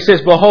 It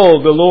says,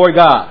 "Behold, the Lord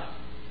God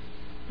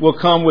will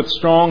come with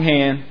strong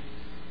hand,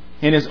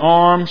 and his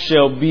arm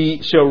shall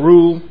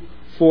rule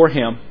for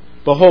him.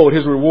 Behold,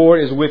 his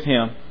reward is with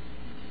him,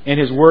 and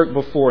his work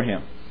before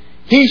him.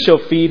 He shall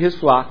feed his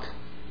flock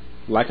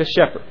like a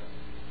shepherd.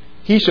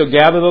 He shall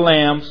gather the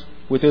lambs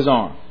with his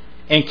arm,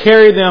 and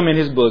carry them in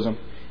his bosom,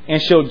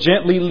 and shall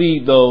gently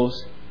lead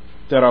those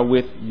that are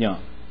with young."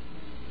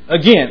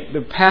 Again,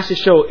 the passage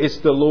shows it's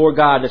the Lord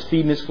God that's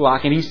feeding his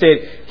flock, and he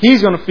said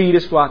he's going to feed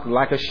his flock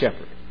like a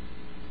shepherd.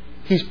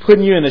 He's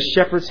putting you in the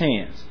shepherd's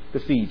hands to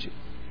feed you.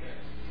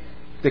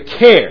 The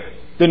care,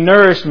 the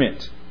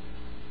nourishment,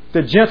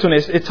 the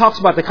gentleness. It talks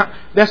about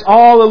that's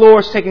all the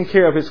Lord's taking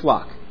care of his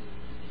flock.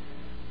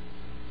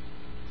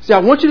 See, I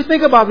want you to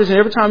think about this, and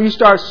every time you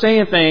start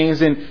saying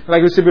things, and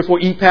like we said before,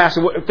 eat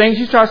pastor, things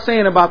you start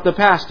saying about the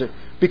pastor,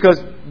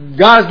 because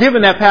God's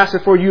given that pastor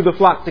for you, the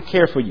flock, to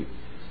care for you.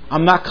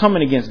 I'm not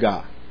coming against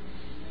God.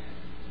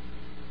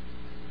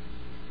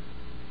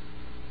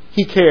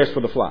 He cares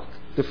for the flock,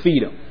 to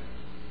feed them.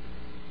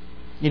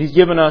 And he's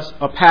given us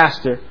a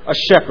pastor, a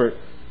shepherd,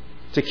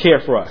 to care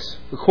for us,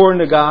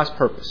 according to God's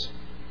purpose.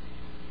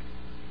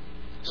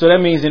 So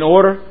that means in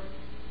order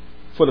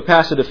for the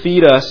pastor to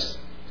feed us,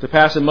 the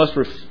pastor must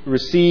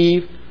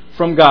receive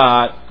from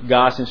God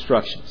God's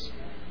instructions.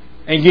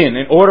 And again,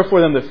 in order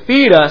for them to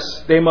feed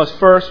us, they must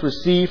first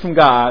receive from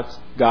God's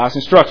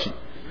instruction.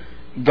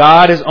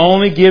 God is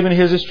only given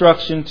his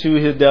instruction to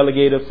his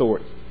delegated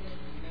authority.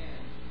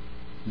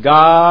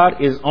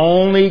 God is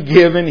only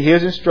given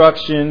his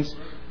instructions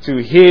to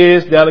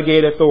his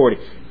delegated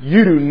authority.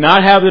 You do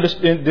not have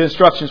the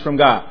instructions from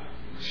God.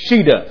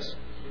 She does.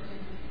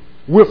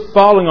 We're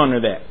falling under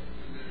that.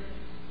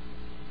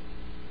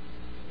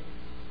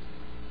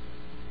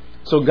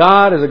 So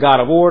God is a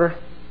God of order.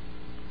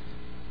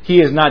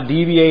 He is not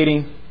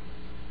deviating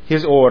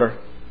his order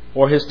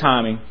or his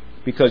timing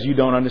because you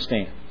don't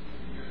understand.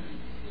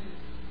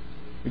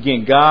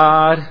 Again,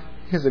 God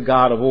is a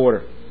God of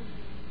order.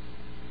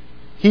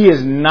 He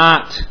is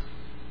not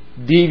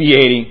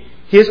deviating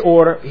his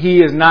order.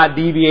 He is not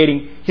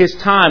deviating his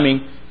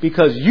timing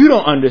because you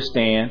don't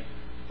understand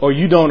or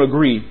you don't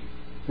agree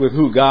with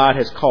who God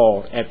has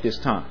called at this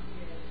time.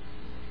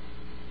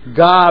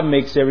 God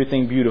makes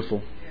everything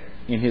beautiful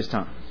in his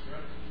time.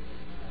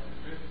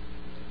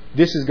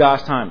 This is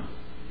God's timing.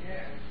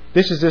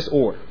 This is this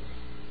order.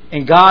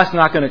 And God's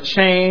not going to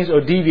change or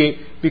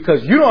deviate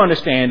because you don't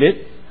understand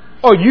it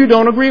or you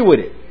don't agree with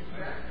it.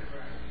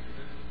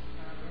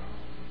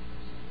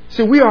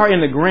 See, we are in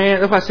the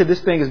grand, if I said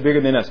this thing is bigger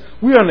than us,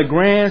 we are in the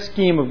grand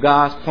scheme of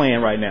God's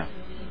plan right now.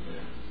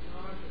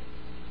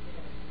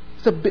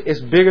 It's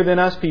bigger than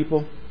us,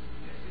 people.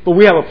 But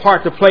we have a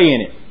part to play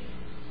in it.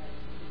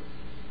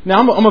 Now,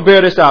 I'm going to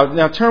bear this out.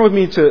 Now, turn with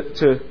me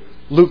to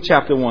Luke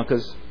chapter 1,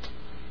 because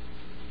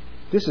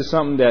this is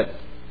something that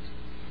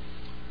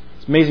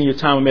it's amazing your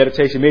time of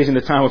meditation, amazing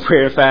the time of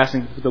prayer and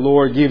fasting that the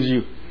Lord gives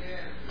you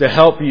to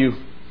help you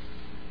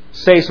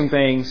say some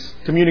things,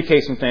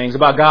 communicate some things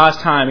about God's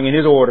timing and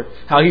his order,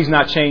 how he's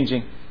not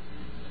changing.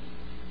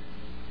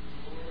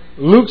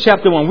 Luke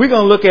chapter 1, we're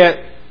going to look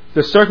at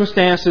the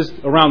circumstances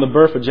around the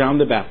birth of John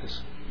the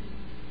Baptist.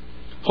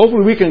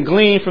 Hopefully we can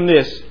glean from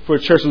this for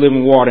Church of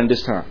Living Water in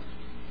this time.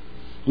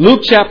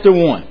 Luke chapter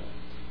 1,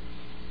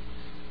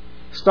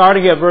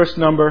 starting at verse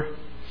number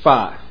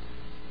 5.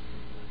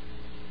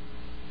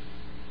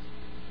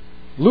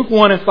 Luke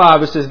 1 and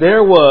 5, it says,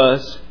 "There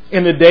was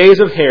in the days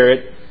of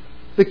Herod,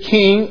 the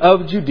king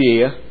of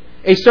Judea,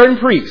 a certain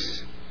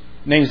priest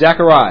named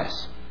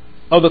Zacharias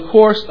of the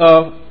course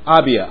of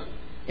Abia.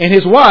 And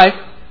his wife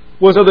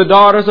was of the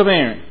daughters of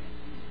Aaron,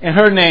 and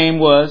her name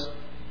was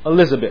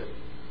Elizabeth."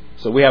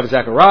 So we have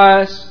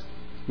Zacharias,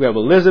 we have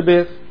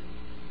Elizabeth,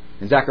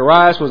 and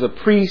Zacharias was a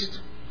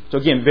priest. So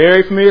again,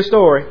 very familiar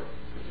story.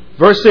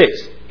 Verse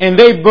 6, "And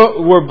they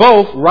were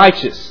both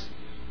righteous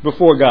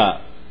before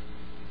God,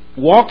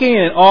 walking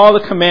in all the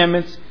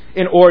commandments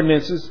and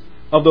ordinances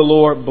of the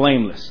Lord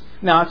blameless."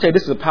 Now, I'll tell you,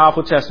 this is a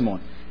powerful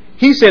testimony.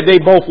 He said they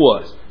both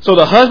was. So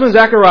the husband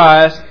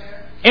Zacharias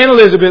and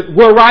Elizabeth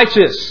were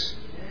righteous.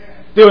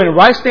 They were in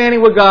right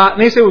standing with God.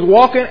 And they said was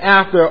walking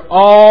after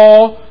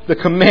all the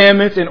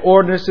commandments and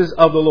ordinances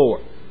of the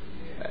Lord.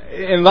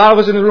 And a lot of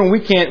us in the room, we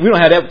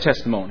don't have that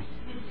testimony.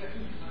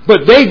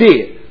 But they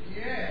did.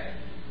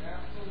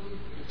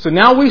 So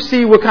now we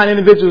see what kind of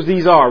individuals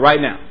these are right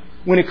now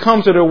when it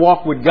comes to their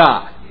walk with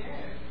God.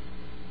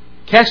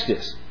 Catch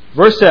this.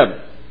 Verse 7.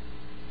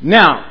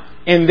 "Now,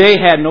 and they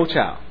had no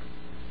child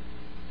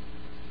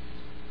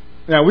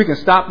Now, we can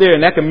stop there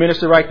and that can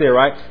minister right there,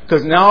 right?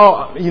 Because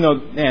now,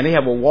 man, they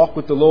have a walk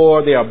with the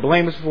Lord. They are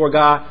blameless before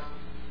God.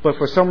 But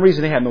for some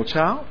reason, they had no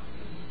child.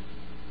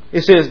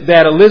 It says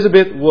that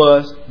Elizabeth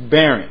was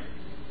barren.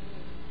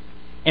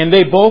 And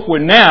they both were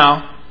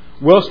now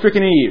well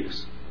stricken in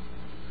years.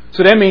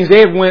 So that means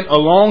they went a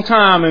long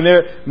time in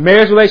their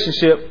marriage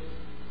relationship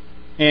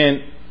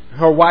and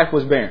her wife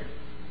was barren.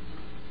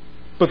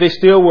 But they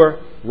still were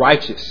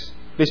righteous.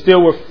 They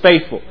still were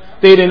faithful.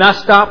 They did not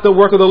stop the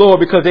work of the Lord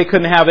because they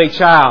couldn't have a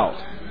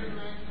child.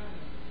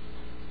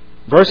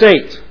 Verse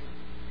 8.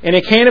 And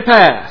it came to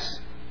pass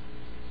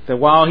that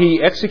while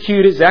he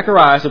executed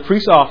Zacharias, the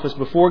priest's office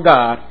before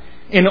God,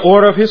 in the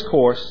order of his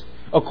course,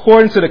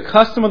 according to the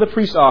custom of the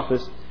priest's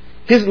office,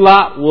 his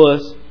lot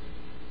was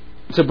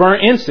to burn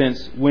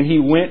incense when he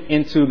went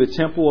into the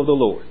temple of the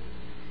Lord.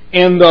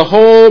 And the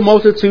whole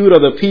multitude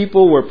of the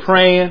people were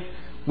praying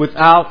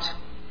without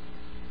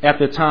at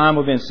the time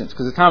of incense.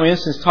 Because the time of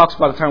incense talks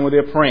about the time where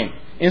they're praying.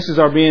 Incense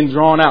are being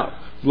drawn out,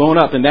 blown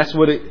up, and that's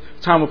what the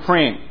time of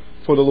praying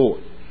for the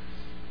Lord.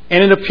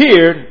 And it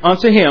appeared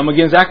unto him,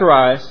 again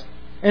Zacharias,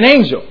 an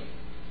angel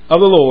of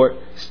the Lord,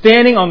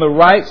 standing on the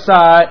right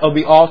side of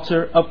the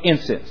altar of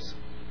incense.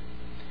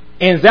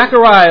 And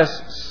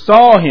Zacharias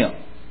saw him,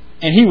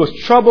 and he was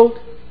troubled,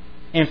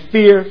 and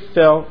fear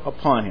fell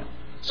upon him.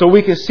 So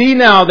we can see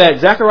now that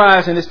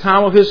Zacharias, in this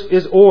time of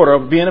his order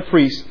of being a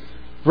priest,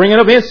 bringing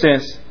up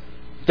incense,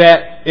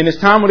 that in this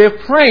time when they're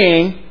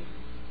praying,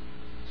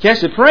 that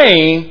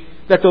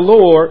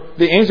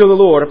the angel of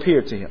the Lord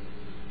appeared to him.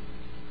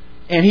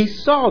 And he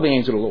saw the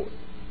angel of the Lord.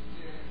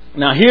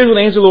 Now here's what the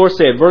angel of the Lord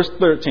said, verse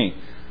 13.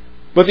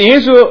 But the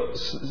angel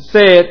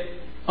said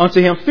unto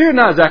him, Fear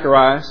not,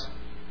 Zacharias,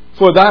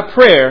 for thy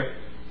prayer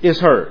is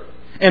heard.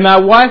 And thy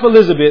wife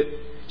Elizabeth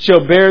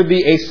shall bear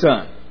thee a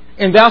son,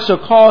 and thou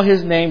shalt call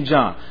his name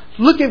John.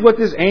 Look at what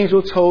this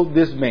angel told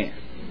this man.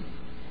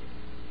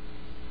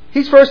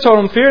 He first told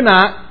him, Fear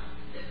not.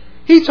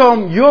 He told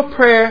him, your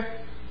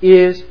prayer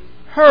is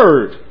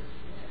heard.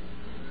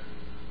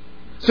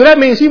 So that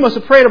means he must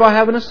have prayed about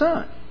having a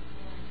son.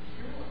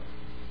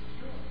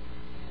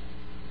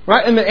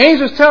 Right? And the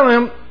angel's telling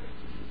him,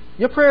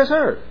 your prayer is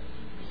heard.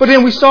 But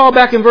then we saw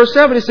back in verse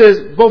 7, it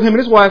says, both him and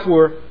his wife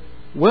were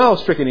well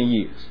stricken in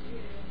years.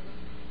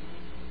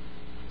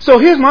 So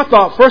here's my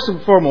thought, first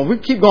and foremost. We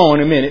keep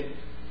going in a minute.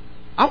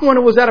 I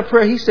wonder, was that a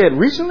prayer he said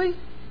recently?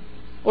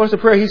 Or is it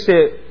a prayer he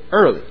said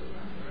early?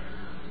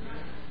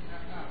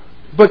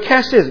 But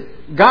catch this.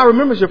 God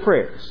remembers your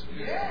prayers.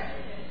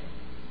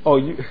 Oh,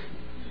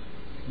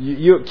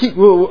 you keep.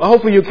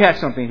 Hopefully you'll catch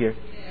something here.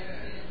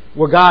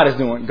 What God is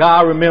doing.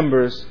 God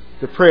remembers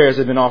the prayers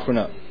that have been offering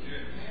up.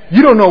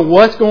 You don't know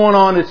what's going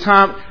on at the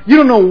time. You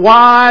don't know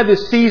why the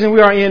season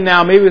we are in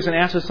now, maybe it's an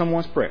answer to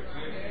someone's prayer.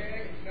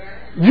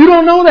 You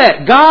don't know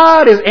that.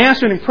 God is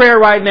answering in prayer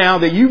right now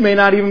that you may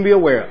not even be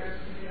aware of.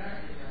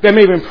 That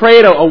may have been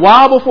prayed a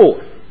while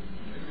before.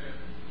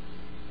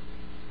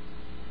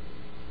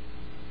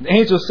 The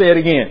angel said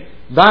again,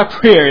 thy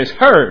prayer is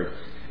heard,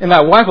 and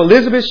thy wife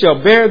Elizabeth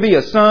shall bear thee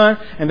a son,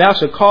 and thou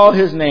shalt call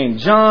his name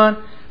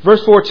John.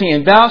 Verse 14,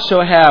 and thou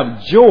shalt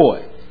have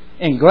joy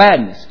and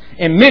gladness,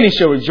 and many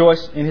shall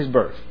rejoice in his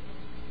birth.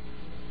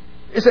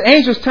 It's the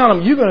angels telling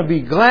him, you're going to be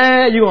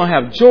glad, you're going to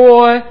have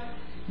joy,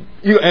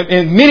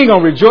 and many are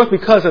going to rejoice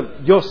because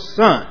of your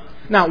son.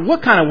 Now,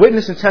 what kind of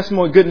witness and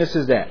testimony goodness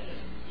is that?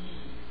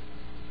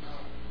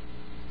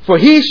 For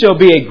he shall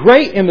be a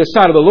great in the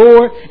sight of the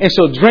Lord, and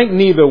shall drink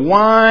neither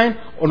wine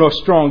nor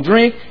strong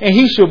drink, and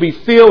he shall be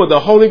filled with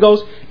the Holy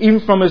Ghost, even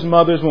from his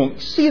mother's womb.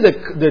 See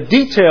the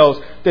details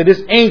that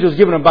this angel is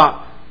giving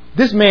about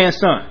this man's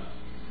son.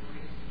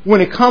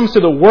 When it comes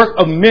to the work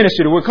of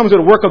ministry, when it comes to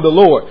the work of the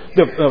Lord,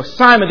 the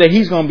assignment that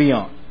he's going to be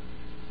on.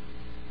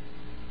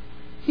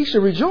 He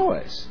should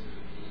rejoice.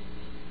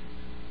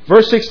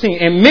 Verse 16,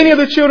 and many of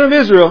the children of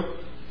Israel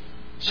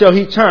shall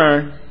he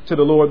turn to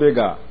the Lord their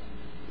God.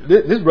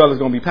 This brother's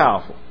going to be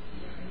powerful.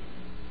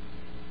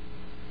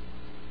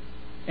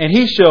 And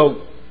he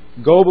shall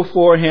go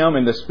before him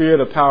in the spirit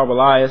of power of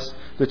Elias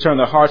to turn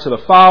the hearts of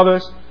the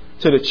fathers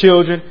to the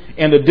children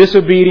and the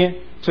disobedient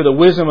to the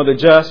wisdom of the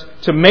just,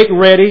 to make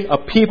ready a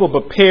people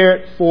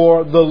prepared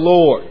for the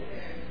Lord.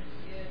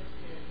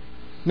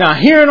 Now,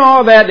 hearing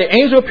all that, the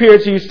angel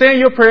appeared to you, saying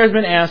your prayer has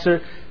been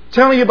answered,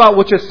 telling you about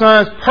what your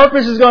son's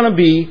purpose is going to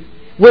be,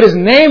 what his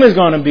name is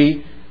going to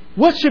be.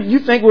 What should you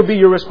think would be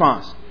your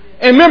response?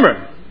 And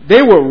remember,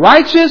 they were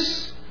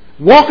righteous,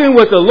 walking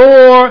with the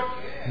Lord,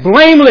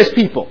 blameless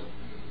people.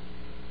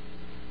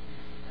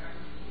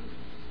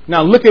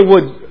 Now look at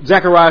what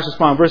Zacharias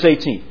responds, verse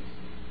 18.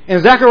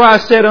 And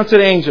Zacharias said unto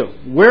the angel,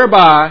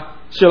 whereby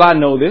shall I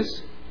know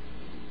this?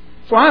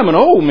 For I am an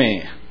old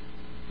man,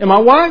 and my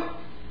wife,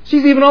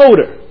 she's even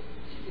older,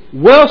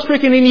 well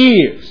stricken in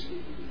years.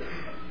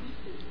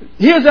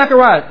 Here's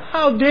Zacharias.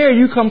 How dare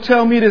you come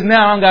tell me this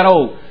now I got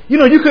old? You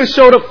could have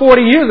showed up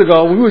 40 years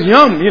ago when we was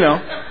young,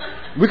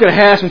 We could have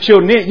had some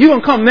children then. You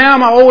going to come now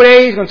in my old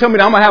age, going to tell me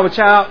that I'm going to have a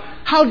child?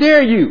 How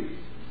dare you?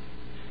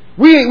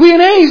 We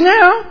in age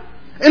now.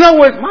 In other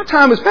words, my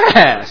time is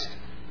past.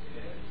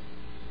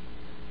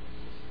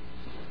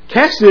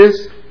 Catch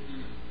this.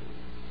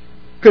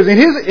 Because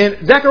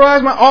in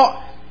Zechariah's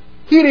mind,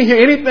 he didn't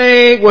hear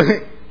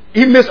anything.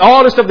 He missed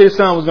all the stuff that his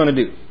son was going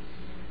to do.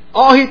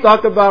 All he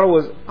thought about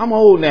was, I'm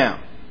old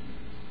now.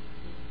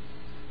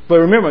 But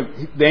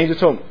remember, the angel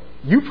told him,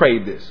 you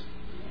prayed this.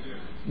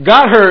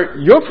 God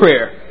heard your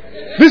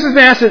prayer. This is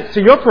the answer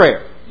to your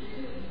prayer.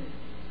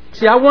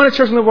 See, I want a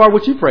church in Navarre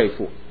what you prayed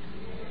for.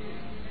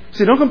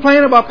 See, don't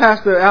complain about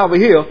Pastor Albert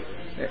Hill,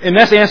 and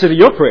that's the answer to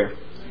your prayer.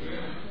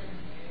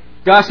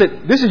 God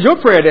said, this is your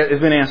prayer that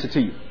has been answered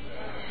to you.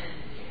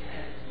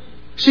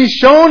 She's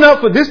shown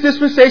up for this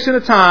dispensation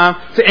of time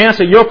to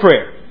answer your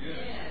prayer.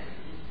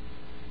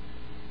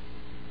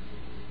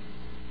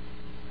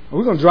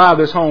 We're going to drive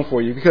this home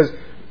for you, because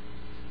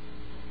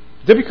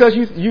just because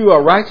you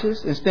are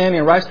righteous and standing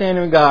in right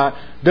standing with God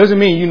doesn't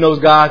mean you know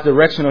God's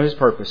direction or His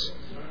purpose.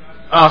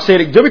 I'll say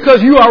it. Just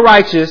because you are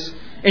righteous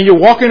and you're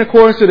walking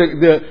according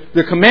to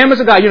the commandments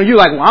of God, you're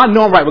like, well, I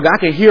know I'm right, but I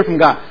can hear from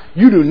God.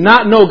 You do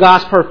not know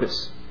God's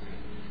purpose.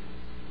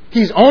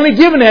 He's only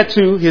given that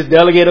to His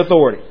delegated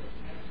authority.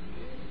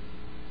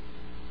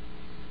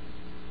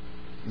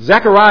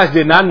 Zacharias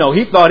did not know.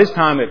 He thought his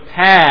time had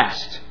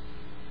passed.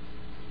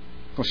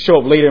 I'll show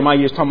up later in my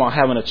years talking about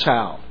having a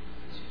child.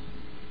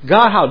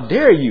 God, how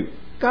dare you?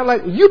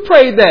 God, you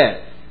prayed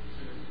that.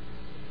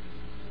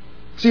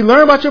 See,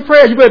 learn about your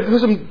prayers. You better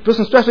put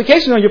some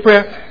specifications on your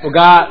prayer. Well,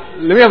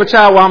 God, let me have a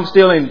child while I'm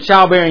still in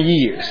childbearing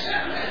years.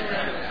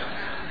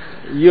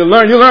 You'll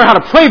learn how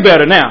to pray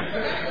better now.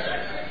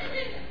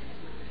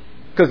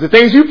 Because the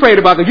things you prayed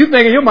about, because you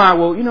think in your mind,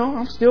 well,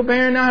 I'm still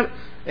bearing now.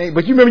 Hey,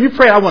 but you remember you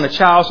prayed, I want a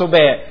child so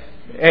bad.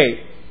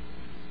 Hey,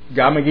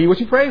 God may give you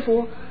what you prayed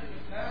for.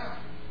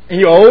 In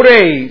your old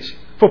age,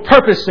 for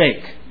purpose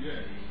sake.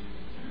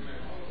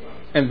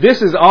 And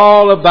this is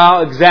all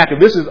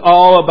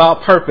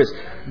about purpose.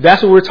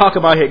 That's what we're talking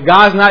about here.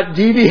 God's not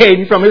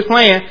deviating from His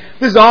plan.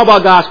 This is all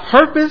about God's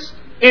purpose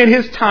and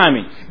His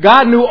timing.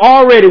 God knew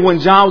already when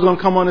John was going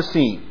to come on the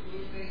scene.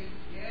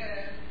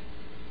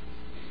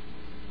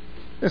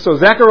 And so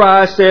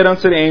Zacharias said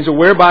unto the angel,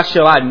 whereby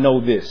shall I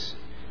know this?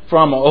 For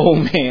I'm an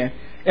old man,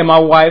 and my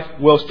wife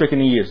well stricken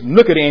in years.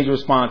 Look at the angel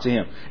respond to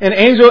him. And the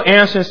angel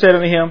answered and said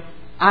unto him,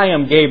 I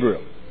am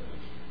Gabriel,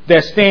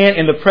 that stand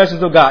in the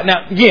presence of God.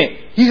 Now, again,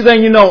 he's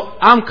letting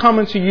I'm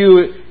coming to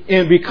you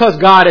because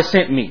God has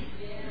sent me.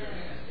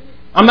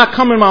 I'm not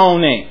coming in my own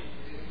name.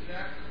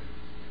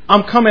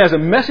 I'm coming as a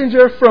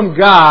messenger from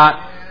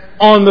God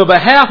on the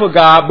behalf of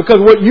God, because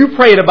what you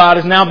prayed about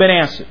has now been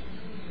answered.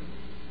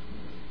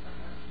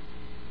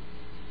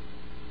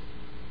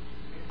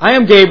 I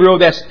am Gabriel,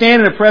 that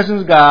stand in the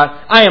presence of God.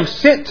 I am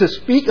sent to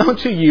speak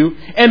unto you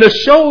and to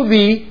show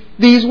thee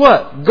these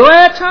what?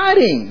 Glad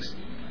tidings.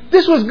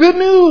 This was good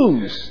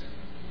news.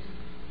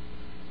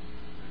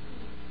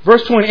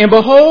 Verse 20, and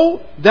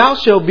behold, thou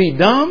shalt be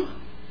dumb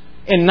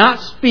and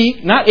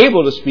not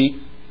able to speak,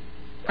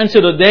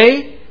 until the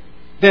day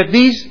that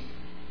these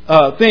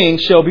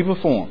things shall be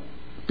performed,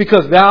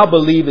 because thou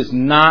believest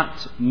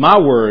not my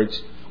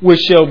words, which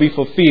shall be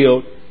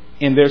fulfilled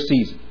in their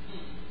season.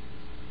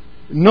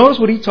 Notice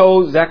what he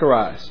told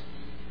Zacharias.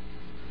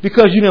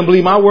 Because you didn't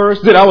believe my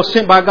words that I was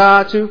sent by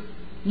God to,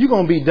 you're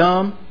going to be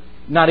dumb,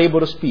 not able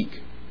to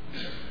speak,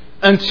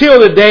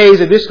 until the days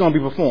that this is going to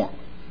be performed.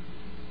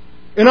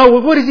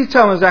 What is he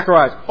telling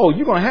Zacharias? Oh,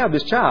 you're going to have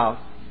this child.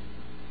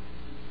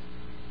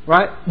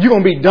 Right? You're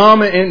going to be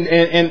dumb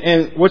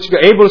and what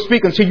you're able to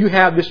speak until you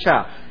have this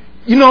child.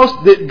 You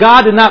know that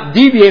God did not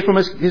deviate from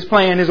His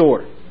plan, His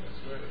order.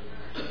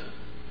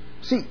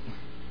 See,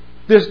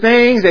 there's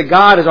things that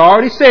God has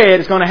already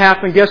said is going to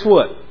happen. Guess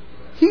what?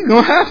 He's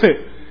going to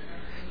happen.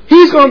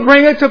 He's going to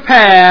bring it to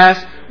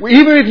pass.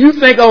 Even if you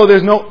think, God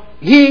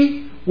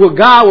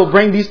will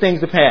bring these things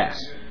to pass.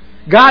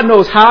 God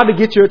knows how to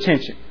get your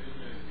attention.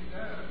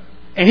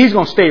 And He's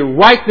going to stay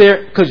right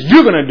there because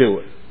you're going to do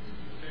it.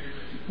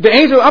 The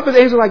angel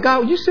like,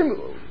 God, you send me.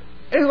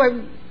 Angel's like,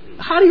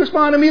 how do you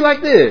respond to me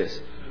like this?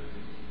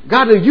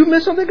 God, did you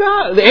miss something,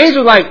 God? The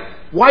angel's like,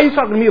 why are you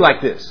talking to me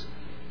like this?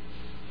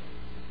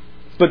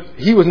 But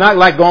he was not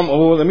like going,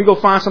 let me go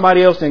find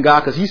somebody else in God,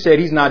 because He said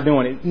He's not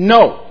doing it.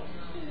 No.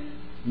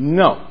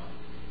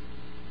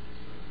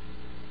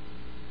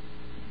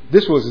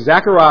 This was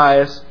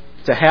Zacharias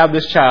to have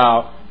this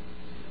child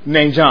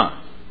named John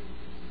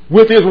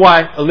with his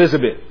wife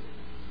Elizabeth.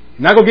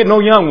 Not going to get no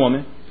young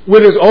woman.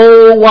 With his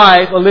old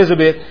wife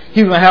Elizabeth,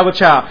 he was going to have a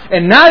child.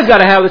 And now he's got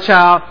to have the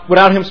child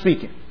without him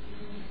speaking.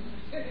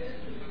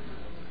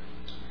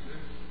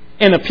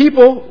 And the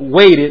people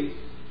waited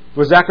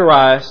for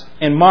Zacharias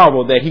and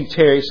marveled that he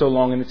tarried so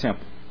long in the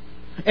temple.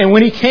 And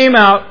when he came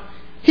out,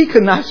 he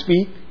could not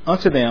speak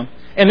unto them.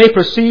 And they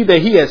perceived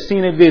that he had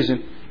seen a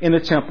vision in the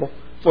temple,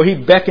 for he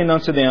beckoned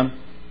unto them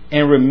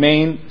and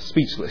remained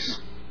speechless.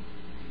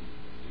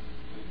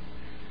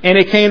 And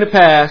it came to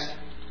pass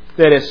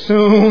that as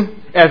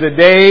soon as the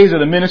days of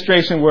the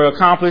ministration were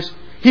accomplished,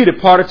 he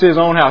departed to his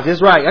own house.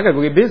 That's right, I got to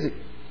go get busy.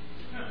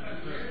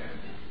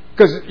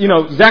 Because,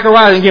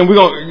 Zacharias, again,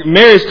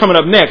 Mary's coming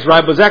up next,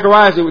 right? But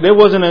Zacharias, there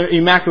wasn't an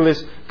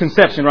immaculate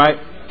conception, right?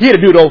 He had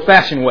to do it the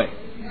old-fashioned way.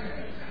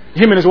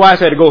 Him and his wife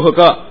had to go hook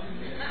up.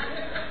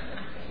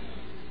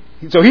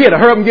 So he had to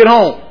hurry up and get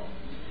home.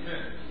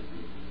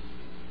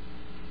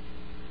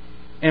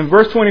 In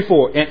verse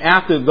 24, and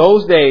after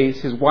those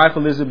days, his wife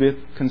Elizabeth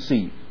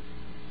conceived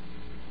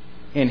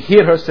and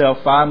hid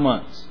herself 5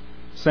 months,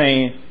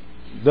 saying,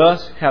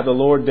 thus hath the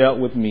Lord dealt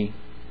with me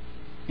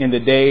in the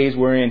days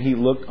wherein he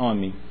looked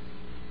on me,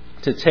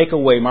 to take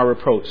away my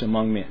reproach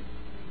among men.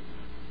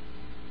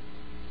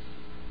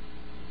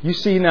 You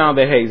see now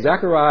that, hey,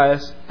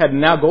 Zacharias had to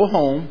now go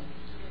home,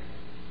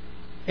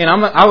 and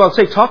I will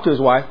say talk to his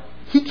wife.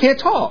 He can't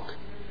talk.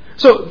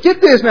 So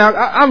get this now.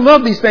 I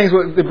love these things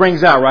what it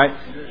brings out,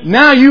 right?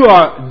 Now you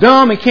are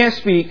dumb and can't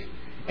speak,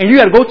 and you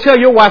got to go tell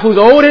your wife, who's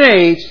old in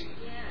age,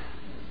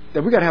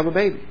 that we got to have a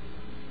baby.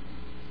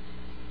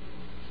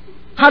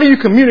 How do you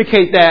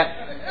communicate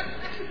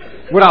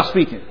that without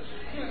speaking?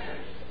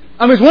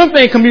 I mean, it's one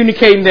thing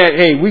communicating that,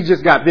 hey, we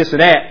just got this or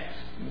that,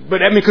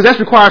 but I mean, because that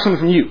requires something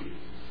from you.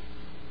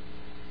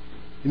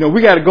 You know,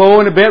 we got to go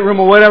in the bedroom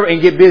or whatever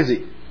and get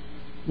busy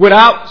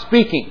without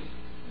speaking.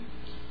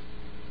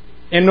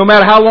 And no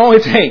matter how long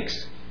it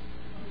takes.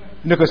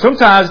 You know, because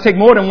sometimes it takes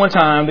more than one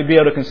time to be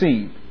able to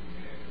conceive.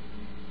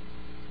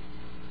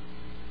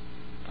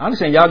 I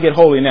understand y'all get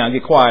holy now and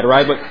get quiet,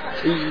 right? But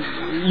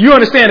you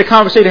understand the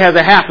conversation has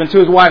to happen to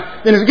his wife.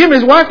 Then given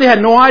his wife, they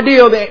had no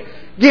idea that,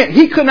 again,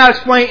 he could not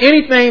explain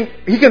anything.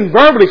 He couldn't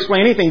verbally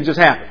explain anything that just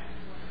happened.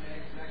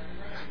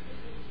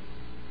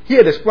 He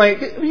had to explain.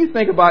 When you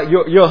think about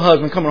your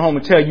husband coming home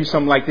and tell you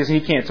something like this and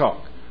he can't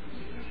talk.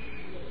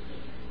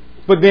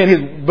 But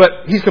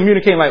he's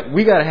communicating like,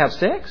 we got to have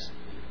sex?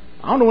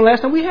 I don't know when the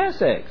last time we had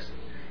sex.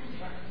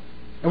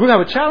 And we're going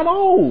to have a child? I'm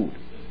old.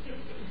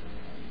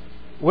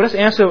 Well, that's the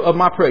answer of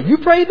my prayer. You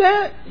prayed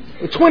that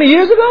 20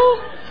 years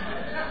ago?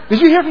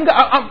 Did you hear from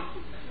God?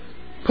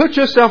 Put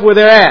yourself where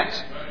they're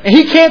at. And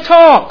he can't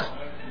talk.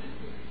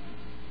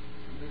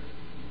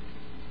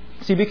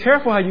 See, be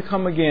careful how you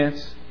come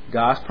against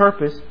God's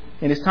purpose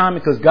in His time,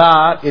 because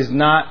God is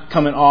not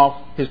coming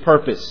off His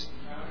purpose.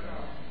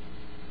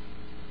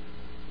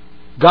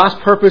 God's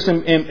purpose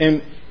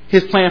and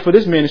His plan for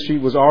this ministry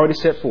was already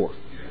set forth.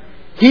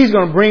 He's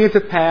going to bring it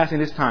to pass in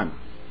His time.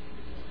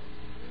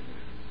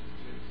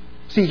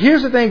 See,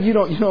 here's the thing you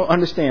don't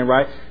understand,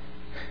 right?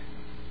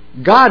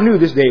 God knew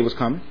this day was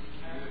coming.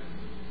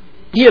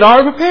 He had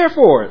already prepared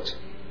for it.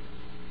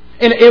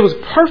 And it was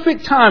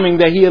perfect timing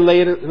that He had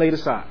laid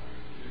aside.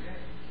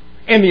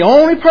 And the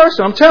only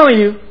person, I'm telling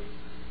you,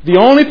 the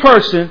only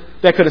person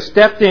that could have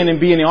stepped in and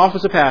be in the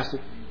office of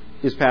pastor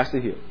is Pastor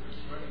Hill.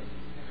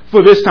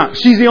 For this time.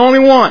 She's the only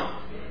one.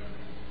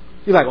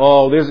 You're like,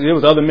 oh, there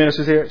was other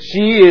ministers here.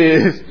 She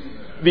is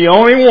the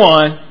only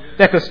one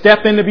that could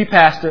step in to be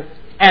pastor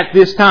at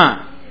this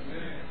time.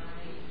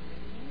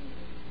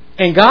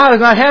 And God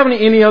is not having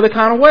it any other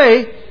kind of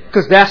way,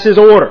 because that's His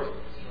order.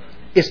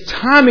 It's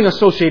timing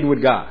associated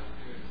with God.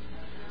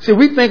 See,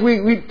 we think we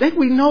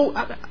know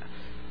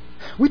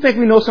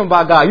something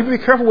about God. You be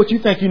careful what you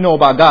think you know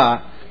about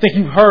God. Think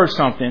you've heard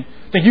something.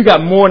 Think you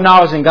got more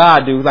knowledge than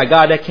God do. Like,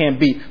 God, that can't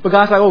be. But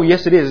God's like, oh,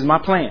 yes, it is. It's my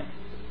plan.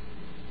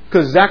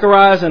 Because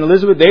Zacharias and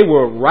Elizabeth, they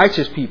were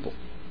righteous people.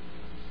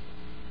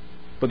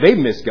 But they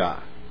missed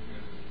God.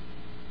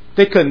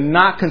 They could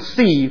not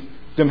conceive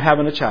them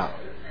having a child.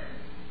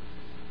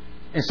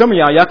 And some of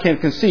y'all can't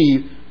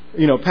conceive,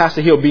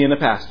 Pastor Hill being the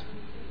pastor.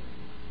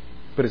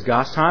 But it's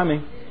God's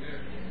timing.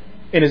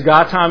 And it's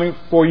God's timing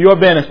for your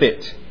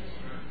benefit.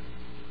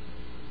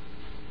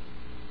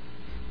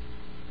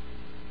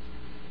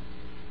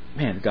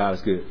 Man, God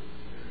is good.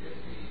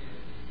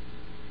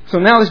 So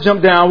now let's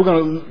jump down. We're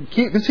going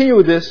to continue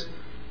with this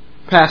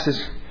passage,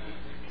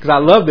 because I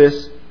love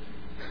this.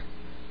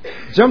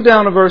 Jump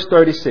down to verse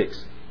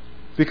 36.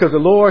 Because the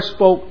Lord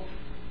spoke.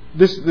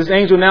 This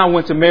angel now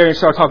went to Mary and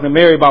started talking to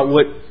Mary about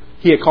what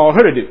He had called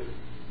her to do.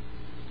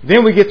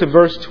 Then we get to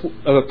verse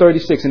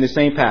 36 in the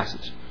same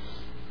passage.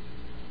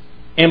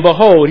 And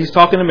behold, he's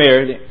talking to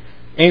Mary.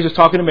 The angel's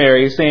talking to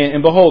Mary. He's saying,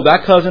 and behold,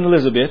 thy cousin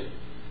Elizabeth,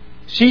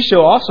 she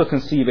shall also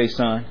conceive a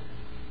son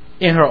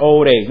in her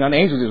old age. Now the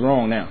angel is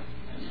wrong now.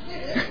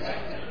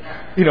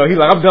 He's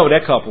like, I'm done with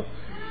that couple.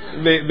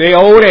 They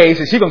old age,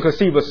 and she's going to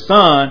conceive a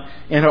son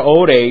in her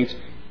old age.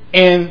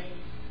 And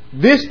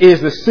this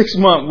is the 6th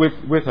month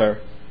with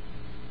her,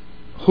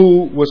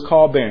 who was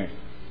called barren.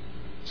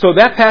 So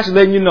that passage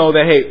letting you know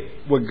that, hey,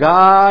 what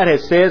God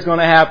has said is going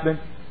to happen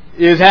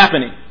is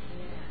happening.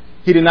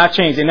 He did not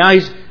change. And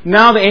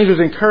now the angel is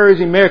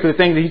encouraging Mary, because the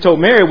thing that he told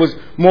Mary was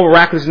more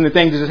miraculous than the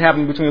things that just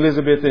happened between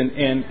Elizabeth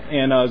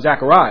and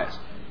Zacharias.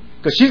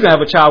 Because she's going to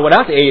have a child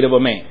without the aid of a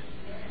man.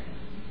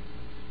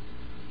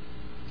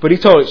 But he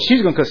told her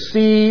she's going to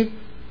conceive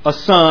a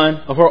son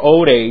of her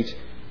old age.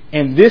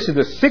 And this is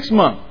the 6th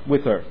month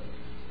with her,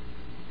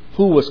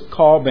 who was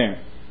called barren.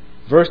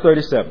 Verse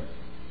 37.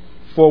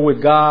 For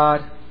with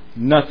God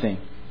nothing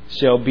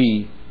shall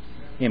be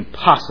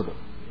impossible.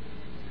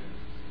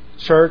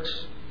 Church,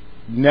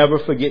 never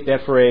forget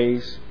that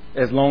phrase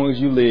as long as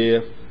you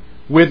live.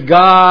 With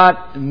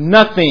God,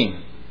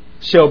 nothing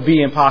shall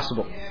be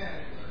impossible.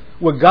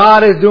 What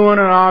God is doing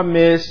in our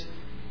midst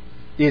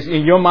is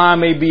in your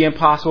mind may be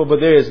impossible, but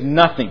there is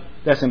nothing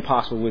that's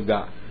impossible with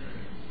God.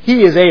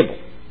 He is able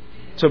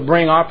to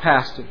bring our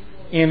pastor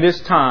in this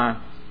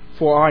time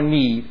for our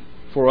need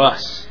for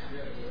us.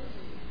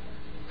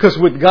 Because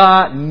with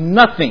God,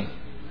 nothing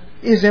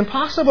is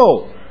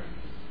impossible.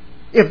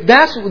 If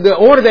that's the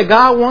order that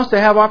God wants to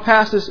have our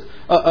pastors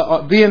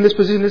be in this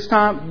position this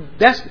time,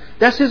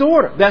 that's His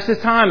order. That's His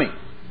timing.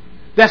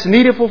 That's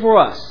needed for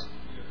us.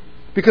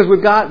 Because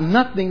with God,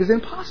 nothing is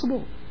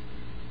impossible.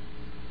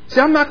 See,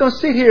 I'm not going to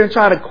sit here and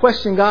try to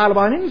question God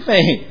about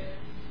anything.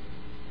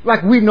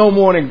 Like we know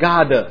more than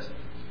God does.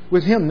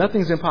 With Him,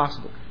 nothing's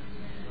impossible.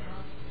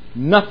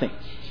 Nothing.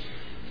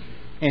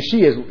 And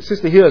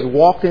Sister Hill has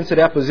walked into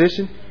that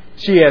position.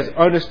 She has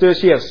understood,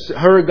 she has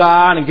heard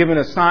God and given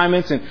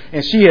assignments,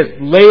 and she has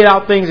laid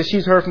out things that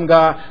she's heard from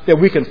God that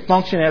we can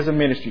function as a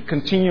ministry,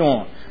 continue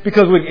on.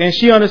 And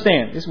she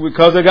understands, it's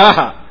because of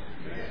God.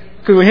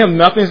 Because with Him,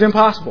 nothing's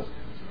impossible.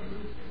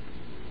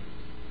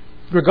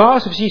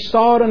 Regardless if she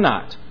saw it or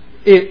not,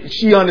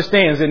 she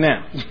understands it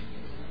now.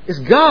 It's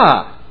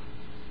God.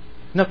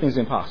 Nothing's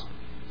impossible.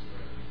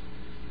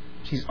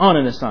 She's on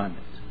an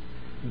assignment.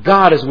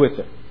 God is with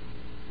her.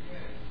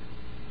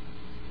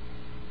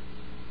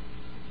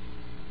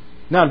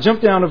 Now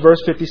jump down to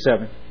verse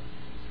 57.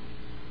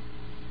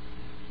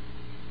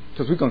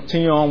 Because we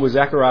continue on with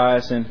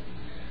Zacharias and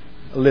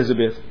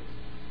Elizabeth.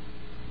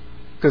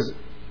 Because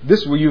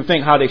this is where you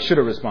think how they should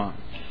have responded.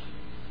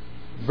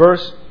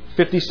 Verse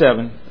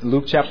 57,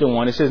 Luke chapter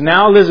 1. It says,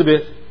 now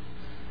Elizabeth,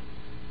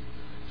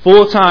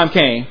 full time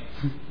came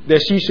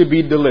that she should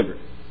be delivered.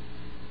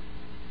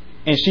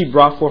 And she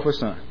brought forth her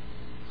son.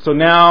 So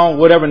now,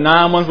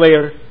 9 months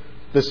later,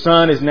 the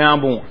son is now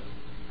born.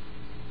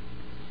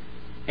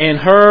 And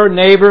her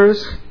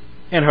neighbors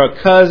and her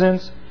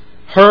cousins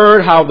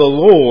heard how the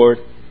Lord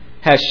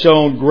has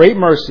shown great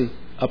mercy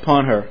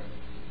upon her,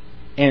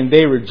 and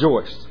they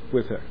rejoiced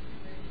with her.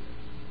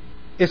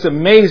 It's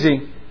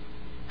amazing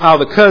how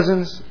the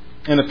cousins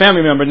and the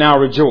family member now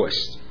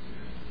rejoiced.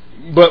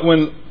 But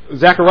when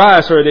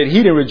Zacharias heard it, he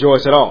didn't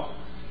rejoice at all.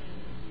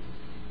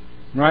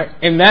 Right?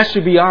 And that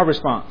should be our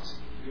response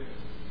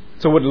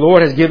to what the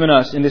Lord has given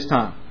us in this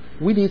time.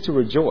 We need to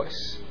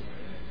rejoice.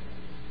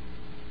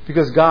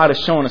 Because God has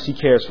shown us He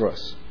cares for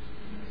us.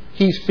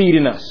 He's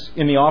feeding us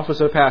in the office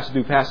of pastor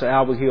through Pastor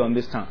Albert Hill in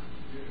this time.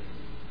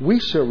 We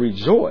should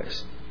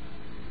rejoice.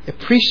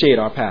 Appreciate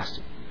our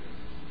pastor.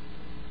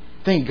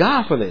 Thank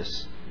God for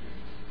this.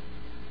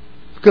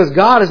 Because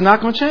God is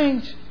not going to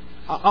change.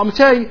 I'm going to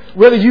tell you,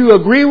 whether you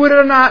agree with it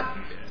or not,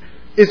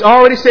 it's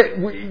already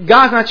said,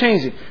 God's not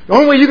changing. The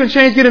only way you can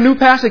change, get a new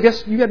pastor,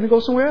 guess you got to go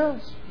somewhere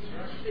else.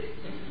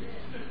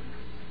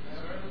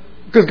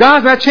 Because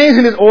God's not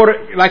changing His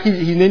order like He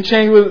didn't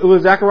change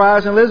with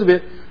Zacharias and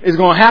Elizabeth. It's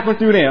going to happen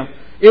through them.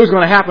 It was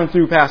going to happen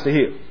through Pastor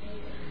Hill.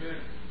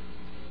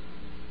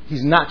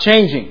 He's not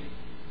changing.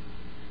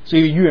 So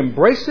either you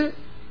embrace it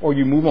or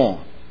you move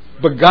on.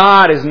 But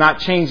God is not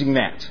changing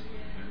that.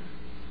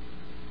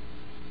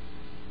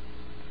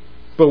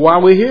 But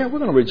while we're here, we're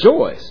going to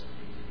rejoice.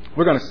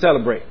 We're going to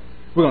celebrate.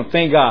 We're going to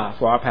thank God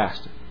for our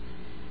pastor.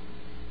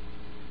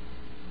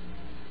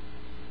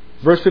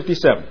 Verse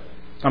 57.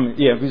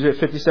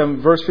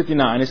 57, verse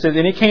 59. It says,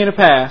 and it came to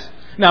pass.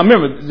 Now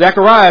remember,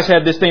 Zacharias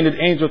had this thing that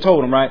the angel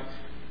told him, right?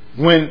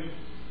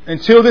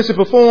 Until this is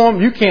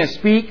performed, you can't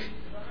speak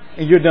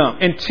and you're dumb.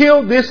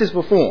 Until this is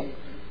performed.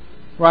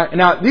 Right?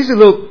 Now, these are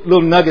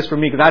little nuggets for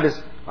me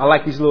because I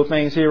like these little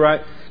things here,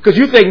 right? Because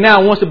you think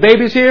now, once the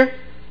baby's here,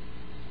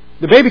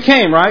 the baby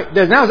came, right?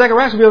 Now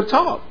Zacharias will be able to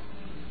talk.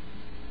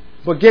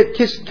 But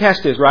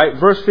catch this, right?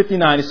 Verse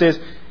 59, it says,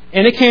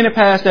 and it came to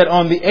pass that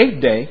on the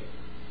 8th day,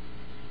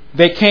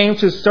 they came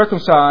to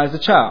circumcise the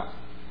child.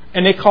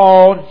 And they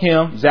called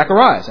him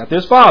Zacharias, after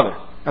his father,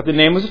 after the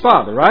name of his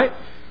father, right?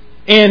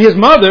 And his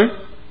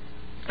mother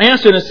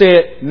answered and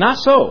said, not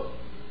so.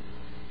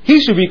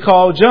 He should be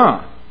called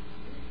John.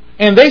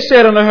 And they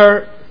said unto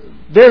her,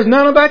 there's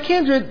none of thy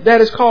kindred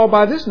that is called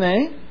by this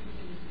name.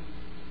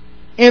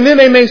 And then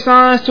they made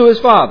signs to his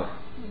father.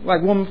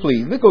 Like, woman,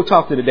 please, let's go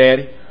talk to the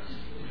daddy.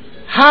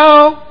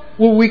 How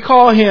will we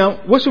call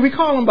him? What should we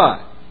call him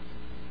by?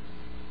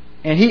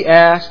 And he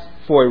asked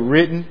for a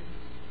written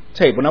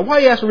table. Now,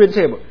 why he asked for a written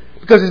table?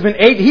 Because it's been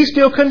 8. He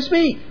still couldn't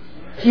speak.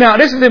 Now,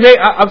 this is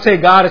I'm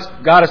saying God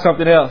is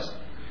something else,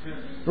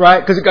 right?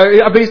 Because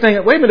I bet he's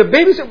thinking, wait a minute,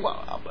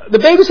 the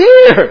baby's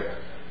here.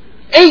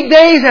 8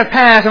 days have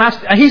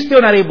passed, and he's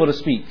still not able to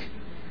speak.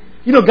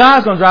 You know,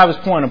 God's going to drive His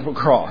point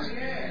across.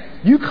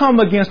 You come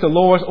against the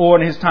Lord's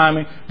order and His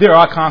timing, there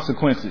are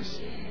consequences.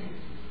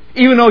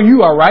 Even though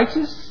you are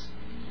righteous,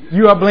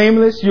 you are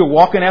blameless, you're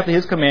walking after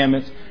His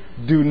commandments.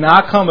 Do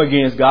not come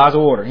against God's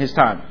order, His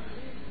timing.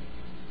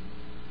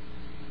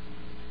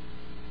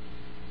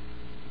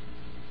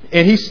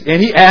 And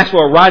he asked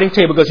for a writing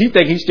table because he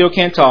thinks he still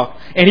can't talk.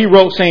 And he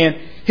wrote saying,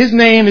 his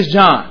name is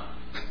John.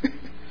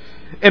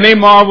 And they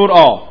marveled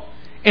all.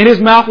 And his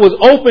mouth was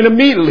open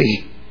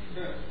immediately,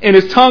 and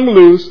his tongue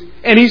loose,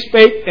 and he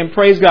spake and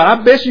praised God.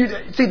 I bet you'd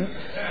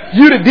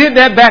have did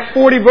that back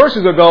 40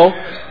 verses ago.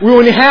 We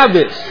wouldn't have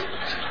this.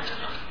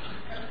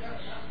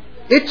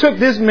 It took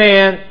this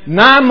man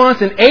 9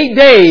 months and 8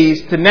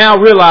 days to now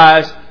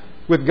realize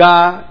with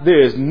God,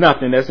 there is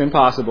nothing that's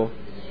impossible.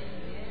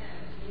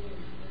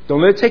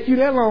 Don't let it take you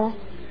that long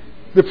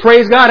to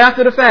praise God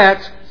after the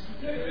fact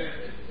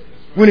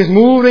when He's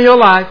moved in your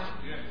life.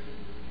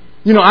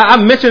 You know, I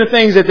mentioned the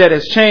things that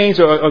has changed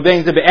or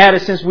things that have been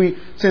added since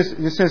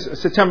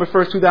September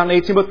 1st,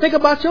 2018. But think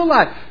about your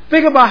life.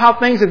 Think about how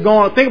things have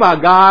gone. Think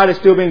about God has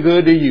still been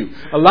good to you.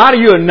 A lot of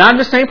you are not in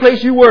the same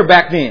place you were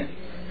back then.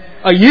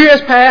 A year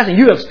has passed and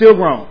you have still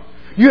grown.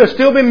 You have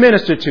still been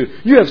ministered to.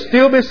 You have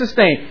still been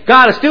sustained.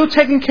 God is still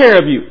taking care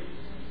of you.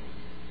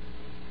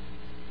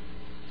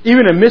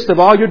 Even in the midst of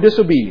all your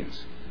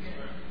disobedience.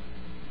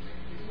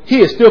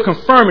 He is still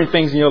confirming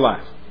things in your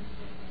life.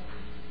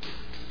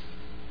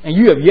 And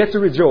you have yet to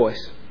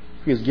rejoice.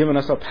 He has given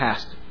us a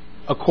pastor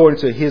according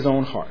to His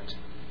own heart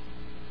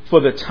for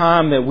the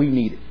time that we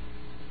need it.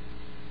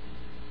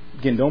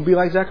 Again, don't be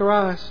like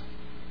Zacharias.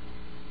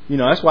 You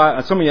know, that's why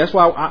some of you. That's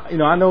why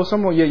I know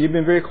some of you. You've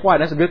been very quiet.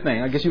 That's a good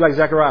thing. I guess you like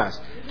Zacharias.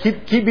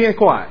 Keep being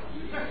quiet.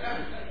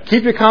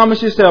 Keep your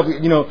calmness yourself.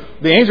 You know,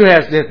 the angel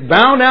has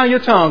bound down your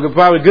tongue. It's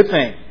probably a good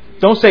thing.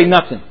 Don't say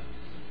nothing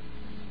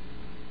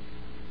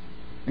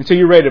until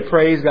you're ready to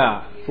praise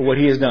God for what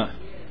He has done.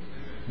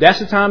 That's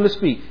the time to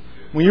speak.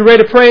 When you're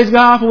ready to praise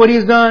God for what He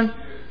has done,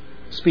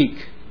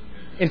 speak.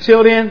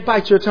 Until then,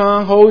 bite your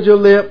tongue, hold your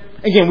lip.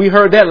 Again, we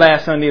heard that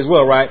last Sunday as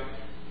well, right?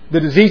 The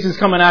disease is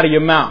coming out of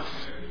your mouth.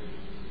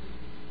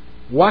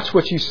 Watch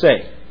what you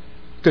say,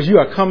 because you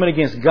are coming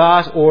against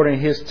God's order and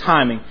His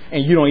timing,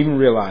 and you don't even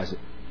realize it.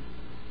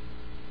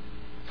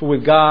 For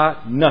with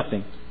God,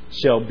 nothing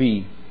shall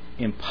be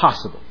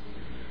impossible.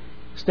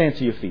 Stand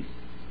to your feet.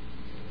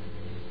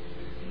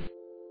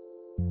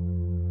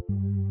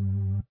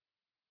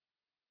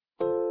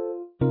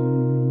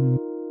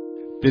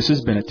 This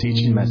has been a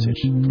teaching message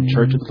from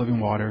Church of the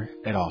Living Water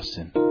at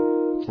Austin.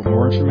 For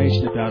more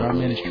information about our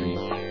ministry,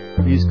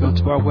 please go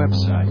to our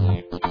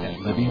website at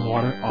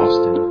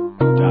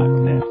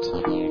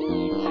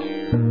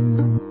livingwateraustin.net.